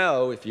do you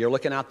know if you're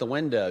looking out the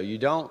window? You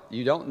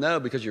don't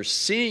know because you're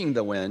seeing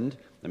the wind.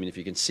 I mean, if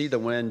you can see the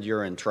wind,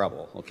 you're in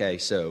trouble. Okay,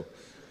 so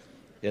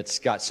it's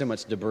got so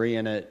much debris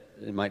in it.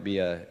 It might be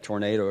a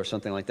tornado or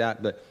something like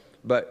that.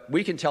 But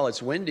we can tell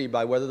it's windy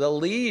by whether the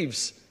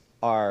leaves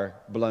are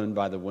blown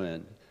by the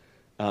wind.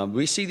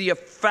 We see the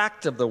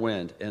effect of the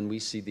wind, and we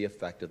see the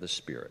effect of the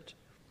Spirit.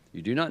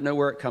 You do not know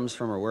where it comes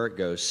from or where it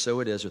goes,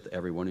 so it is with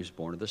everyone who's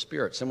born of the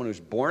Spirit. Someone who's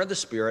born of the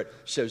Spirit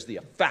shows the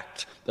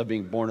effect of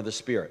being born of the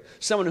Spirit.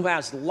 Someone who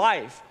has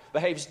life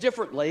behaves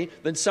differently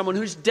than someone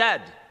who's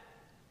dead.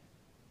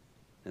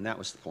 And that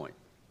was the point.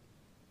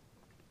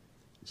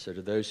 So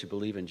to those who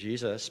believe in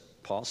Jesus,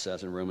 Paul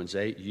says in Romans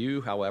 8,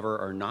 you, however,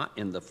 are not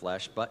in the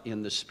flesh, but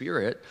in the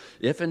Spirit,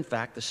 if in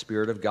fact the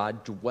Spirit of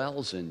God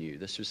dwells in you.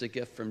 This was a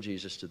gift from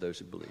Jesus to those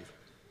who believe.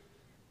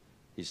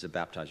 He's the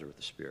baptizer with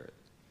the Spirit.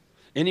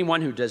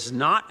 Anyone who does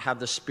not have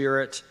the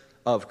Spirit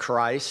of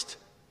Christ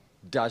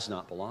does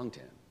not belong to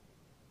him.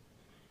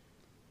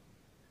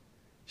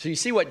 So you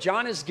see what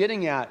John is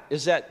getting at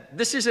is that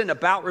this isn't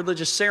about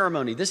religious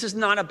ceremony. This is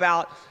not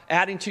about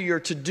adding to your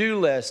to-do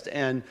list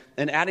and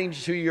adding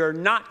to your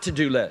not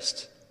to-do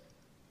list.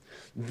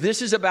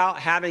 This is about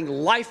having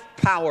life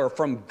power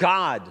from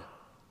God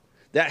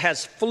that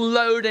has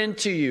flowed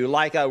into you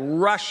like a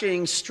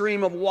rushing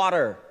stream of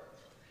water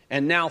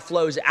and now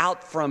flows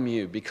out from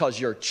you because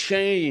you're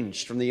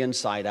changed from the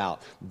inside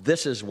out.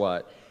 This is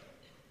what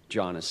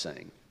John is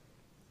saying.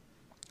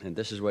 And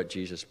this is what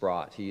Jesus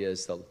brought.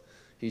 He's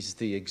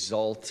the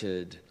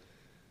exalted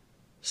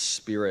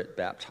Spirit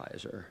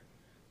baptizer.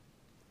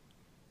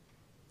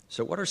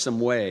 So what are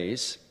some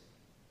ways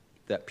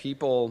that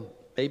people,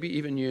 maybe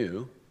even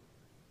you,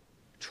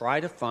 try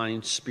to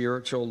find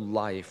spiritual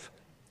life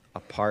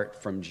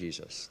apart from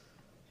Jesus?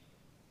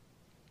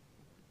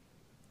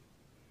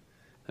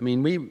 I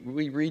mean,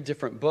 we read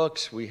different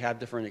books, we have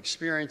different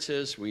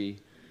experiences, we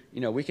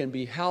can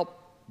be helped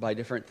by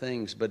different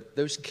things, but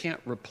those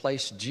can't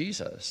replace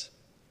Jesus.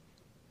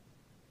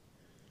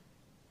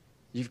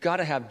 You've got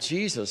to have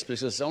Jesus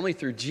because it's only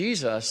through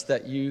Jesus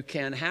that you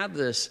can have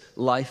this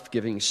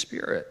life-giving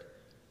Spirit.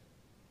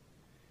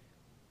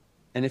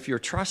 And if you're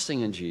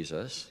trusting in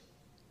Jesus,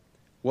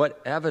 what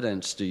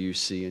evidence do you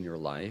see in your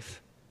life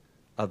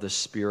of the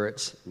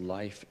Spirit's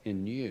life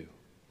in you?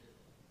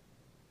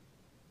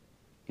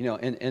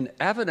 And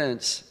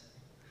evidence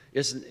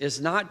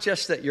is not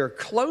just that your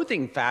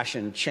clothing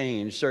fashion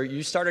changed or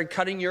you started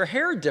cutting your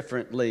hair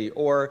differently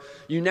or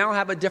you now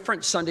have a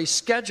different Sunday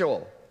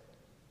schedule.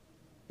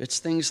 It's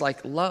things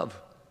like love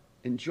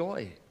and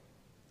joy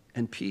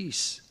and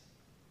peace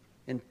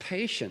and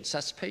patience.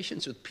 That's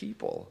patience with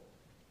people.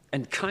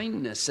 And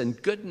kindness and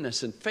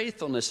goodness and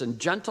faithfulness and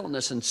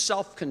gentleness and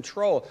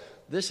self-control.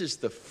 This is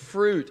the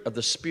fruit of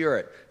the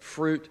Spirit.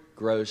 Fruit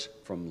grows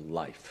from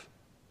life.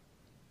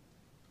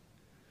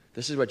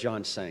 This is what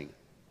John's saying.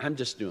 I'm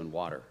just doing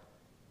water.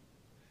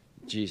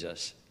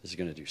 Jesus is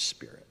going to do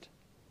Spirit.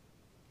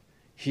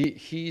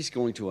 He's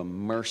going to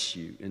immerse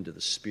you into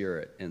the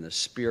Spirit, and the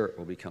Spirit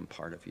will become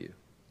part of you.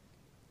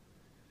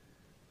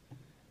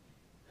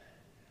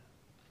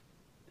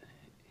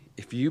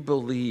 If you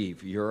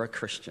believe you're a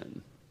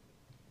Christian,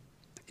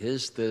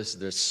 is this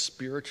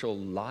spiritual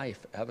life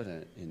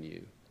evident in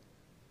you?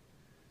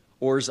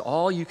 Or is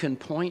all you can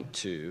point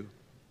to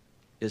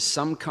is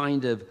some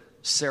kind of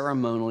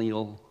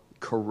ceremonial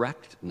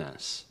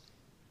correctness?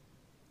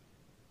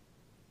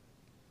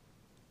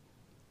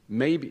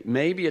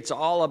 Maybe it's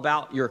all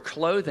about your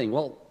clothing.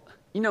 Well,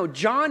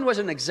 John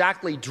wasn't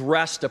exactly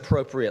dressed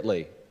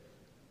appropriately.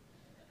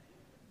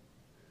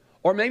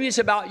 Or maybe it's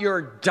about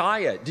your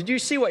diet. Did you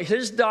see what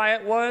his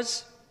diet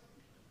was?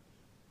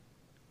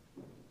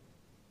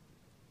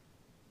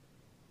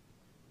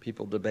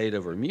 People debate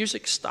over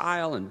music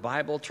style and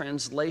Bible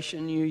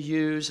translation you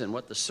use and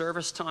what the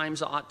service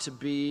times ought to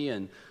be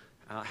and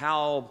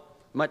how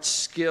much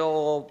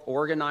skill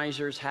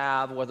organizers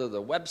have, whether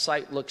the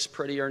website looks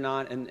pretty or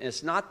not. And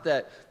it's not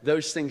that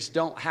those things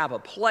don't have a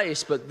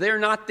place, but they're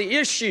not the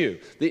issue.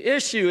 The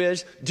issue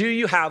is, do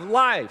you have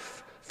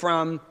life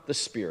from the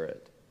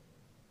Spirit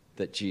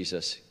that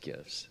Jesus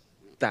gives?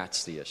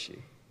 That's the issue.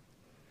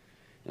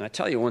 And I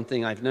tell you one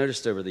thing I've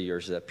noticed over the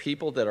years, that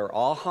people that are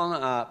all hung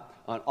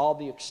up on all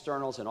the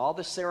externals and all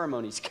the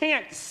ceremonies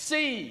can't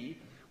see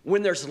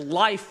when there's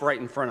life right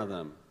in front of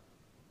them.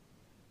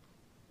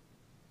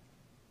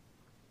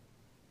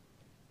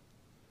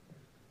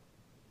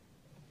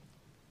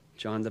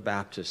 John the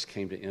Baptist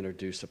came to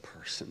introduce a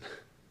person.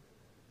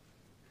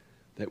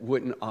 that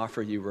wouldn't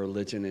offer you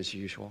religion as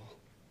usual,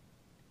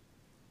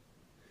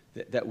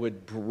 that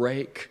would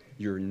break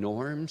your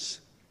norms,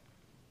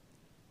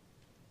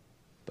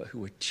 but who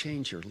would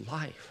change your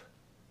life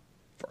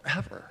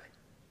forever,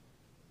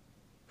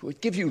 who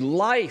would give you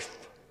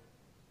life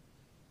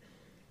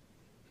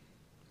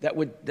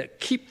that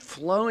keep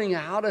flowing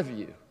out of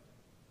you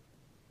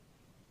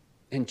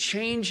and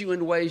change you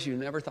in ways you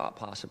never thought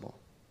possible.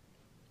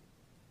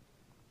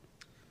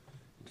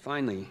 And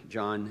finally,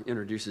 John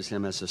introduces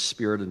him as a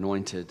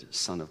Spirit-anointed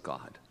Son of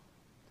God.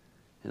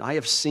 And I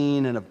have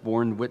seen and have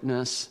borne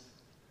witness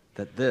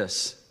that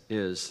this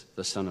is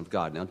the Son of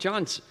God. Now,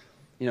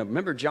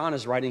 remember John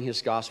is writing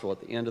his gospel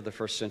at the end of the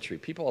first century.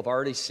 People have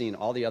already seen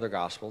all the other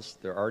gospels.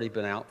 They've already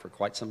been out for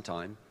quite some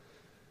time.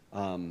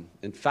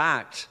 In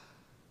fact,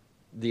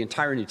 the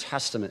entire New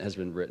Testament has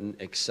been written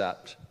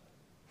except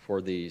for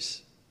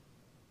these,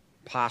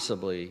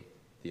 possibly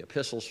the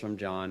epistles from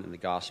John and the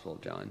Gospel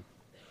of John.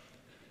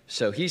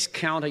 So he's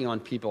counting on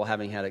people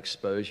having had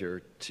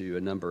exposure to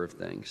a number of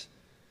things.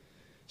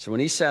 So when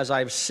he says,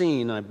 I've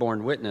seen, I've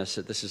borne witness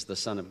that this is the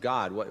Son of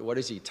God, what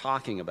is he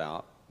talking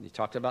about? He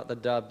talked about the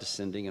dove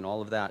descending and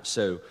all of that.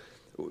 So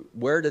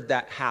where did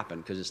that happen?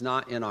 Because it's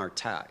not in our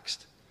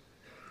text.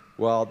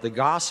 Well, the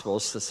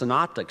Gospels, the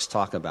Synoptics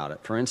talk about it.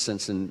 For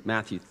instance, in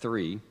Matthew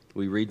 3,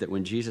 we read that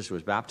when Jesus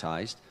was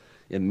baptized,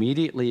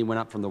 immediately he went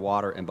up from the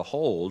water, and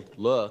behold,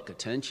 look,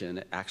 attention,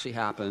 it actually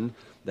happened.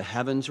 The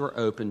heavens were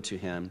opened to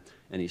him,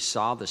 and he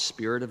saw the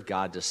Spirit of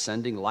God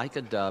descending like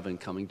a dove and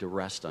coming to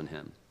rest on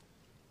him.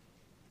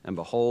 And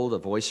behold, a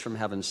voice from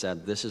heaven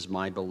said, this is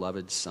my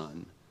beloved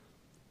Son,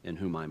 in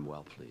whom I'm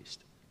well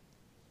pleased.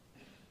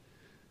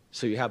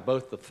 So you have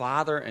both the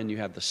Father and you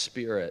have the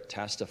Spirit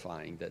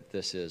testifying that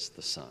this is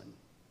the Son.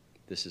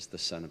 This is the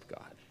Son of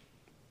God.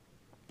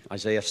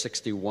 Isaiah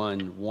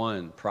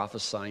 61:1,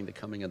 prophesying the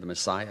coming of the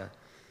Messiah.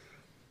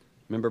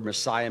 Remember,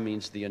 Messiah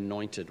means the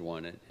anointed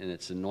one, and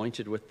it's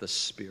anointed with the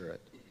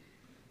Spirit.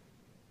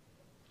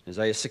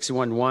 Isaiah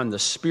 61:1, the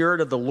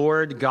Spirit of the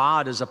Lord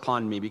God is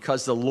upon me,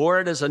 because the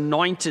Lord has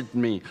anointed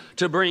me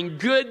to bring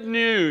good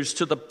news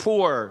to the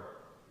poor.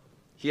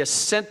 He has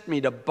sent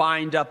me to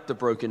bind up the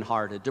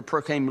brokenhearted, to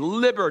proclaim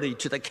liberty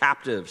to the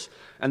captives,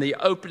 and the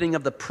opening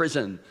of the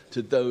prison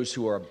to those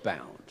who are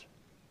bound.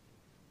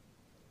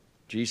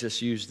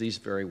 Jesus used these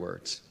very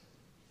words,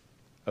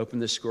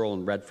 opened the scroll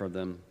and read from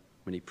them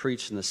when he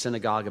preached in the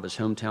synagogue of his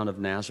hometown of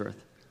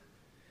Nazareth.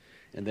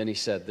 And then he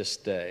said, this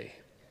day,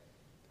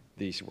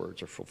 these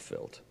words are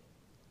fulfilled.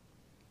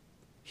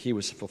 He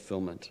was the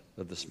fulfillment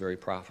of this very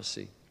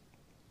prophecy.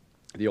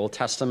 The Old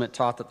Testament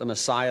taught that the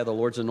Messiah, the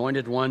Lord's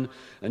anointed one,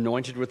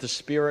 anointed with the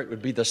Spirit,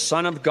 would be the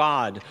Son of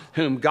God,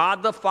 whom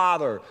God the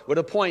Father would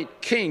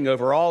appoint king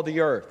over all the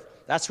earth.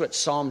 That's what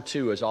Psalm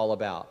 2 is all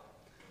about.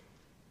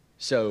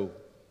 So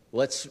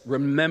let's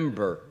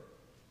remember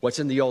what's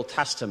in the Old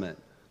Testament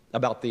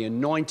about the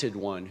anointed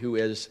one who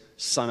is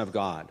Son of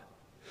God.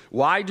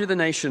 Why do the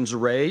nations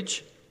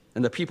rage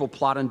and the people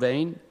plot in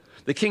vain?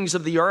 The kings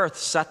of the earth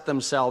set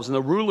themselves, and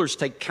the rulers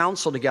take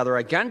counsel together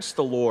against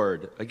the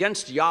Lord,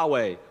 against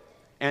Yahweh,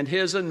 and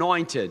his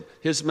anointed,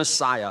 his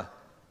Messiah,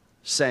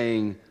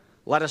 saying,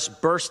 let us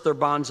burst their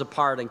bonds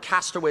apart and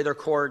cast away their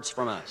cords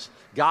from us.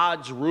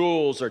 God's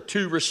rules are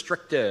too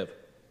restrictive.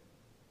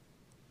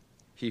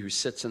 He who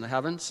sits in the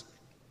heavens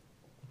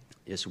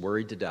is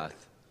worried to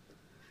death.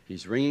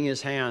 He's wringing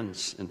his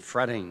hands and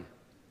fretting.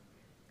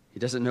 He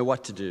doesn't know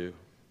what to do.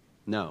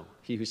 No,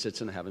 he who sits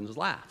in the heavens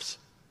laughs.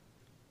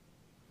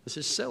 This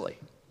is silly.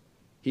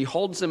 He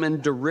holds them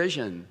in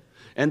derision.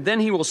 And then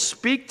he will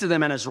speak to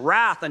them in his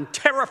wrath and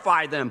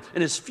terrify them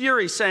in his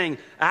fury, saying,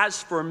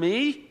 as for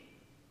me,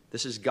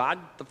 this is God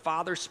the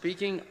Father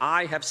speaking,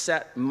 I have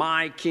set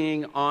my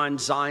king on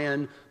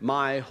Zion,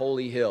 my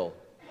holy hill.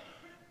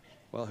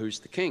 Well, who's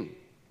the king?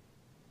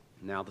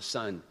 Now the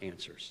Son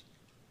answers,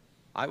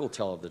 I will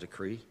tell of the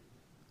decree.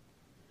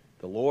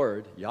 The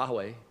Lord,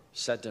 Yahweh,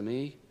 said to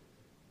me,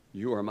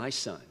 you are my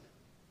son.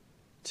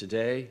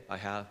 Today I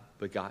have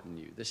begotten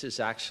you. This is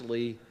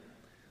actually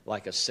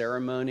like a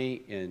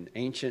ceremony in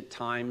ancient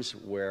times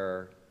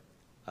where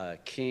a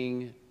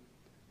king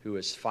who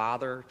is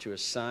father to a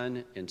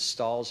son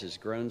installs his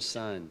grown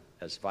son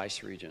as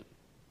vice regent.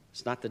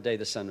 It's not the day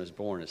the son was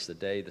born, it's the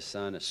day the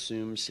son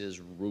assumes his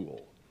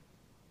rule.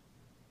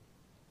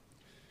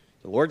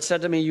 The Lord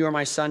said to me, you are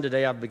my son,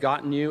 today I've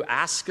begotten you.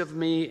 Ask of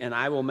me, and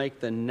I will make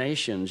the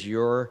nations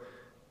your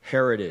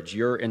heritage,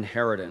 your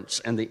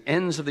inheritance, and the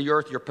ends of the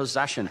earth your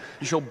possession.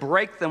 You shall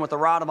break them with a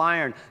rod of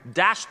iron,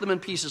 dash them in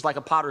pieces like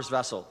a potter's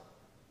vessel.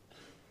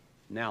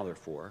 Now,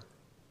 therefore,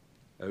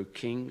 O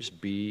kings,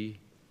 be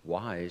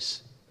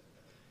wise.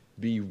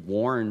 Be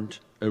warned,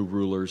 O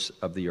rulers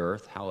of the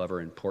earth,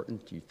 however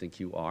important you think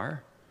you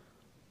are.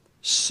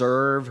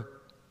 Serve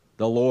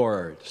the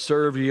Lord.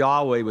 Serve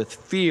Yahweh with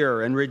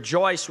fear and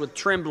rejoice with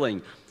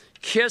trembling.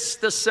 Kiss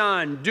the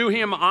Son, do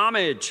him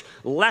homage,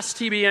 lest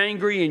he be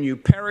angry and you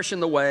perish in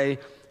the way,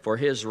 for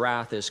his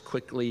wrath is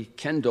quickly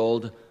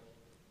kindled.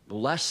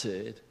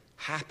 Blessed,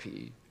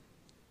 happy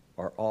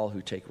are all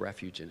who take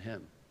refuge in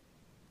him.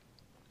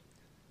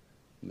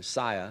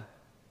 Messiah,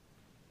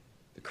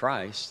 the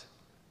Christ,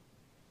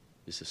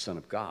 is the Son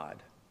of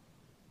God,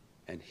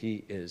 and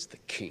he is the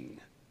King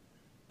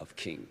of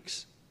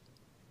Kings.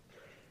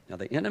 Now,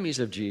 the enemies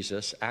of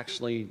Jesus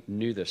actually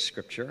knew this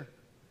scripture,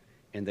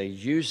 and they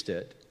used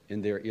it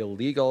in their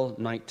illegal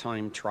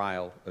nighttime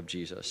trial of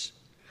Jesus.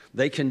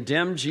 They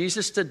condemned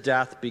Jesus to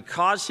death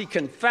because he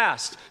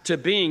confessed to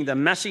being the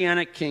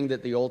messianic king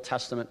that the Old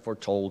Testament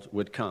foretold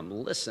would come.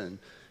 Listen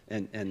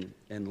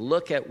and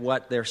look at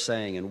what they're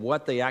saying and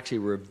what they actually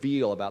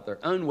reveal about their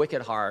own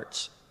wicked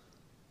hearts.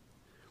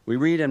 We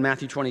read in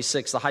Matthew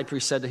 26, the high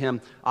priest said to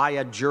him, I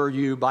adjure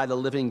you by the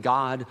living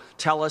God,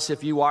 tell us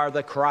if you are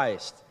the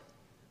Christ,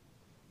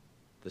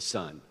 the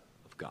Son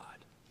of God.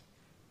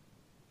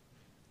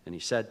 And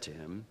he said to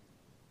him,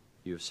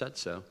 you have said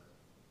so.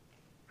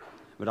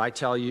 But I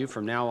tell you,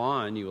 from now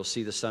on, you will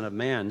see the Son of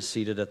Man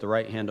seated at the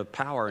right hand of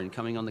power and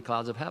coming on the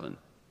clouds of heaven.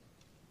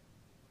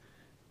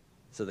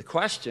 So the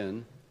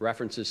question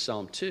references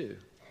Psalm 2.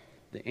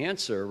 The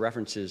answer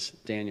references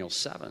Daniel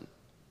 7,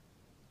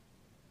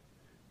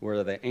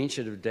 where the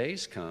Ancient of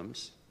Days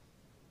comes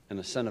and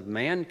the Son of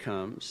Man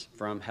comes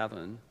from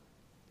heaven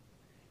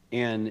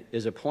and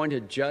is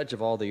appointed judge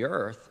of all the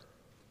earth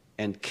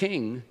and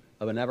king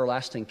of an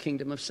everlasting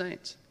kingdom of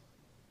saints.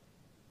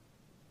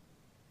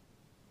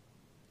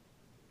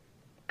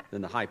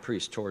 Then the high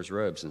priest tore his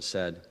robes and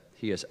said,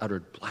 he has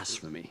uttered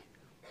blasphemy.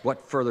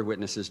 What further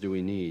witnesses do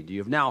we need? You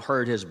have now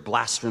heard his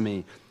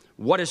blasphemy.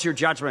 What is your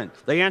judgment?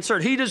 They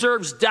answered, he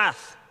deserves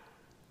death.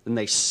 Then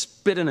they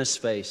spit in his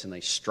face and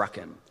they struck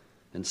him.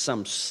 And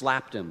some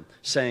slapped him,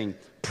 saying,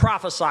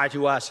 prophesy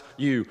to us,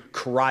 you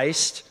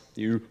Christ,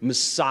 you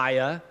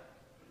Messiah.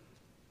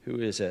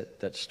 Who is it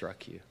that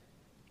struck you?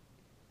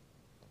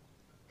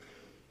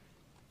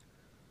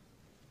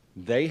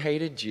 They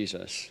hated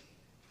Jesus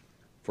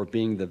for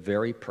being the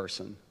very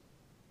person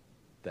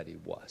that he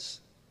was,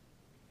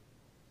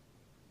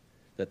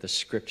 that the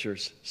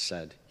scriptures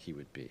said he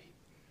would be.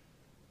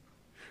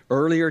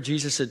 Earlier,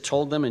 Jesus had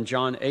told them in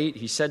John 8,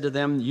 he said to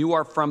them, you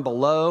are from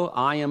below,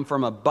 I am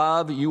from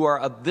above. You are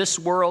of this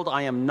world,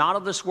 I am not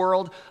of this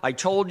world. I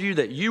told you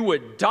that you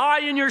would die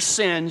in your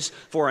sins,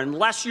 for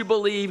unless you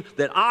believe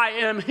that I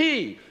am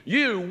he,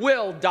 you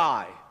will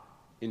die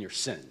in your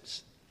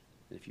sins.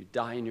 And if you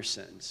die in your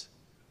sins,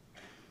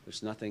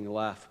 there's nothing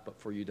left but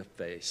for you to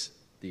face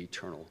the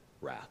eternal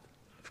wrath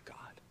of God.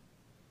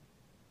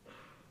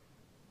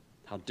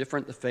 How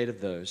different the fate of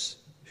those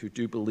who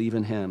do believe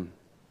in him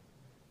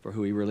for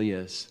who he really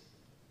is,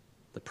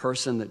 the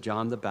person that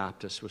John the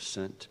Baptist was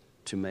sent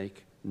to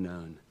make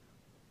known.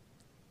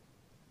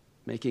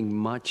 Making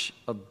much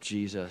of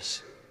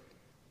Jesus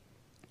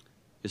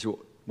is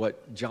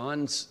what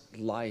John's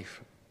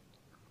life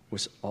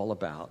was all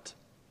about,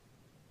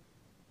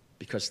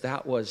 because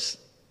that was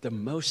the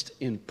most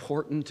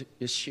important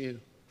issue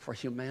for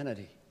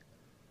humanity.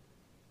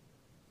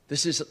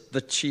 This is the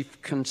chief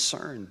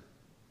concern.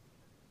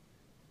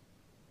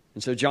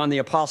 And so John the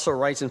Apostle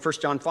writes in 1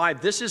 John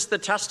 5, this is the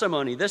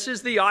testimony, this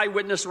is the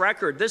eyewitness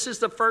record, this is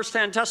the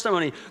firsthand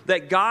testimony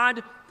that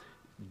God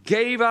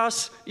gave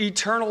us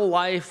eternal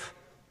life,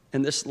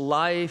 and this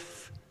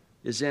life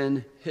is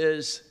in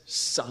his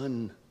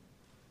Son.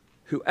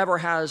 Whoever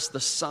has the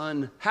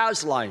Son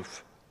has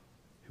life.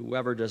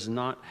 Whoever does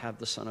not have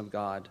the Son of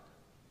God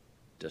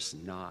does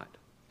not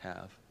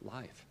have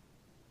life.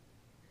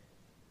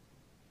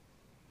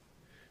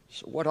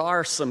 So what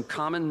are some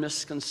common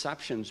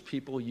misconceptions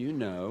people you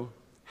know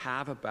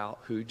have about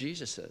who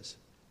Jesus is?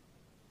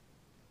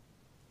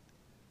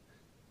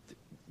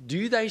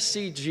 Do they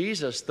see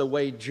Jesus the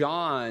way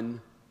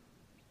John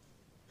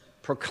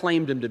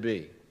proclaimed him to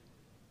be?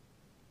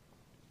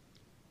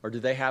 Or do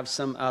they have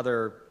some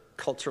other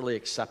culturally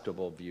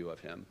acceptable view of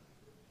him?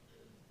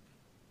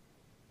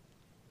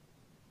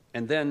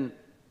 And then,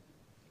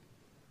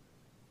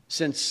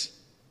 since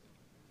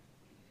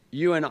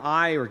you and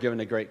I were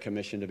given a great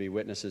commission to be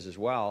witnesses as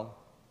well,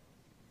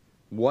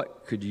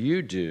 what could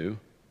you do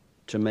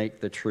to make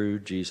the true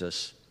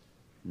Jesus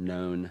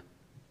known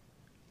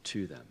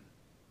to them?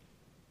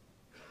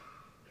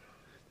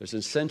 There's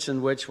a sense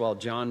in which, while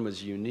John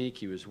was unique,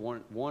 he was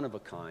one of a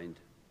kind,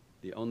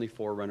 the only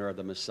forerunner of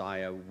the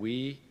Messiah.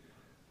 We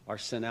are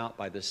sent out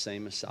by this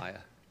same Messiah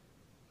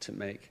to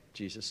make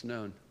Jesus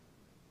known.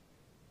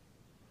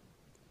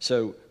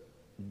 So,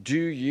 do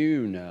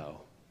you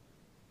know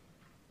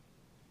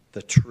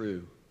the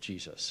true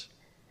Jesus,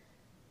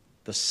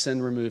 the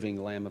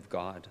sin-removing Lamb of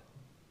God,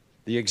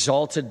 the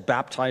exalted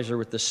baptizer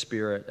with the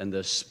Spirit, and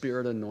the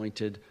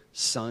Spirit-anointed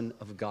Son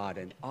of God?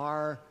 And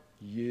are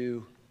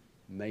you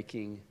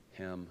making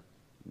him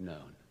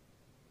known?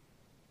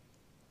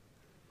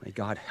 May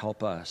God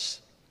help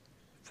us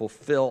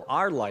fulfill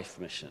our life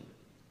mission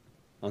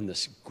on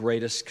this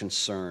greatest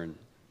concern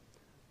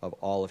of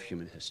all of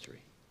human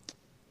history.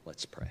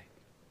 Let's pray.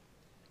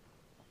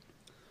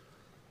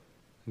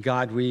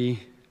 God,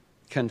 we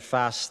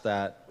confess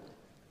that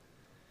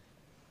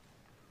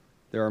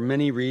there are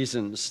many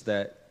reasons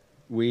that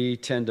we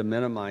tend to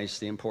minimize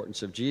the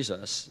importance of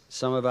Jesus.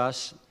 Some of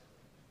us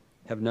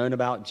have known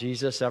about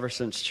Jesus ever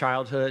since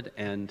childhood,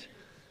 and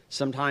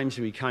sometimes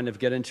we kind of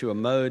get into a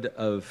mode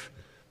of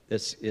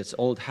it's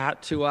old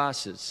hat to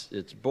us,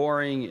 it's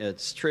boring,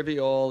 it's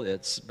trivial,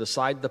 it's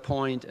beside the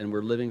point, and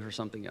we're living for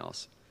something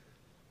else.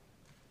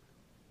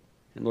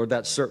 And Lord,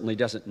 that certainly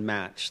doesn't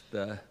match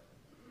the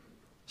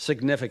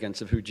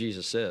significance of who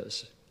Jesus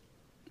is.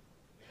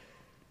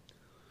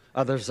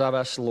 Others of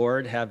us,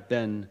 Lord, have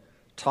been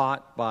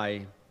taught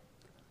by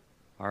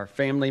our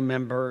family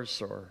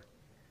members or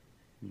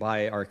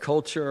by our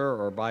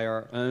culture or by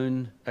our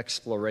own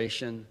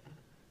exploration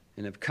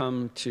and have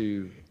come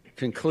to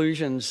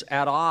conclusions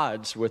at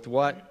odds with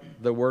what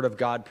the Word of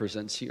God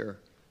presents here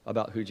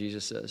about who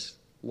Jesus is.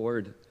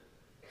 Lord,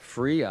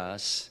 free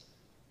us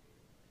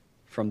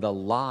from the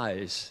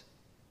lies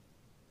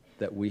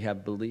that we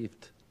have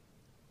believed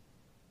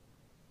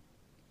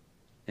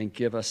and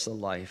give us a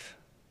life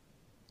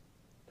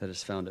that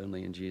is found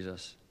only in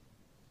Jesus.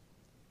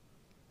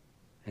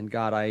 And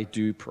God, I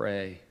do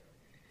pray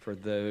for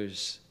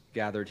those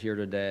gathered here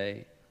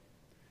today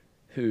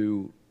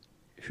who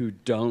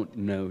don't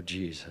know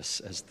Jesus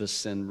as the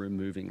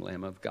sin-removing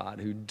Lamb of God,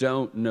 who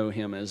don't know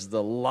him as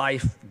the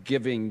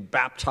life-giving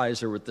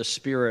baptizer with the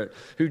Spirit,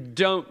 who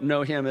don't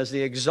know him as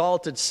the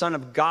exalted Son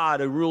of God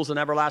who rules an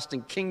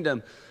everlasting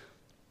kingdom.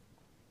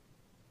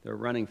 They're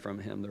running from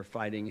him. They're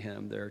fighting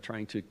him. They're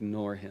trying to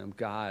ignore him.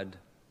 God,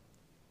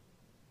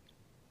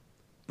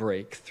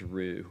 break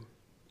through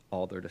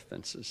all their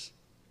defenses.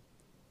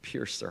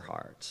 Pierce their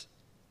hearts.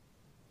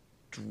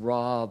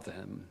 Draw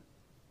them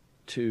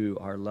to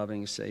our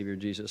loving Savior,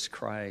 Jesus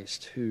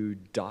Christ, who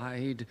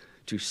died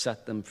to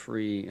set them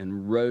free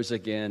and rose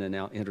again and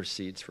now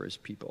intercedes for his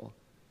people.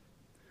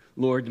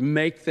 Lord,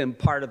 make them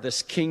part of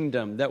this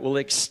kingdom that will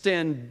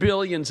extend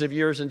billions of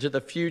years into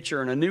the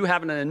future and a new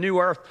heaven and a new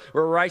earth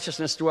where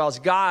righteousness dwells.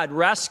 God,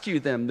 rescue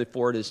them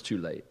before it is too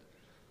late.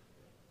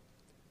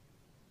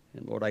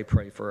 And Lord, I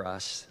pray for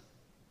us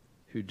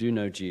who do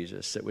know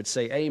Jesus that would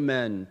say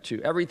amen to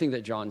everything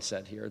that John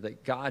said here,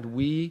 that God,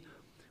 we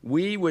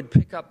would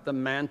pick up the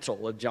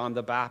mantle of John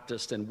the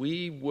Baptist and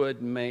we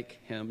would make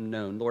him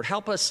known. Lord,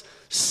 help us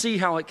see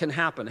how it can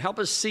happen. Help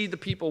us see the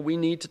people we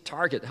need to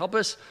target. Help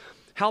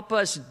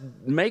us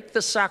make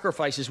the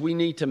sacrifices we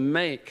need to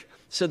make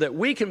so that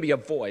we can be a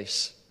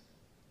voice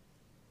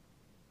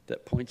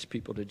that points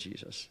people to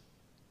Jesus.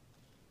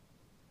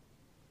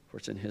 For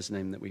it's in his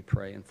name that we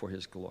pray and for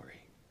his glory.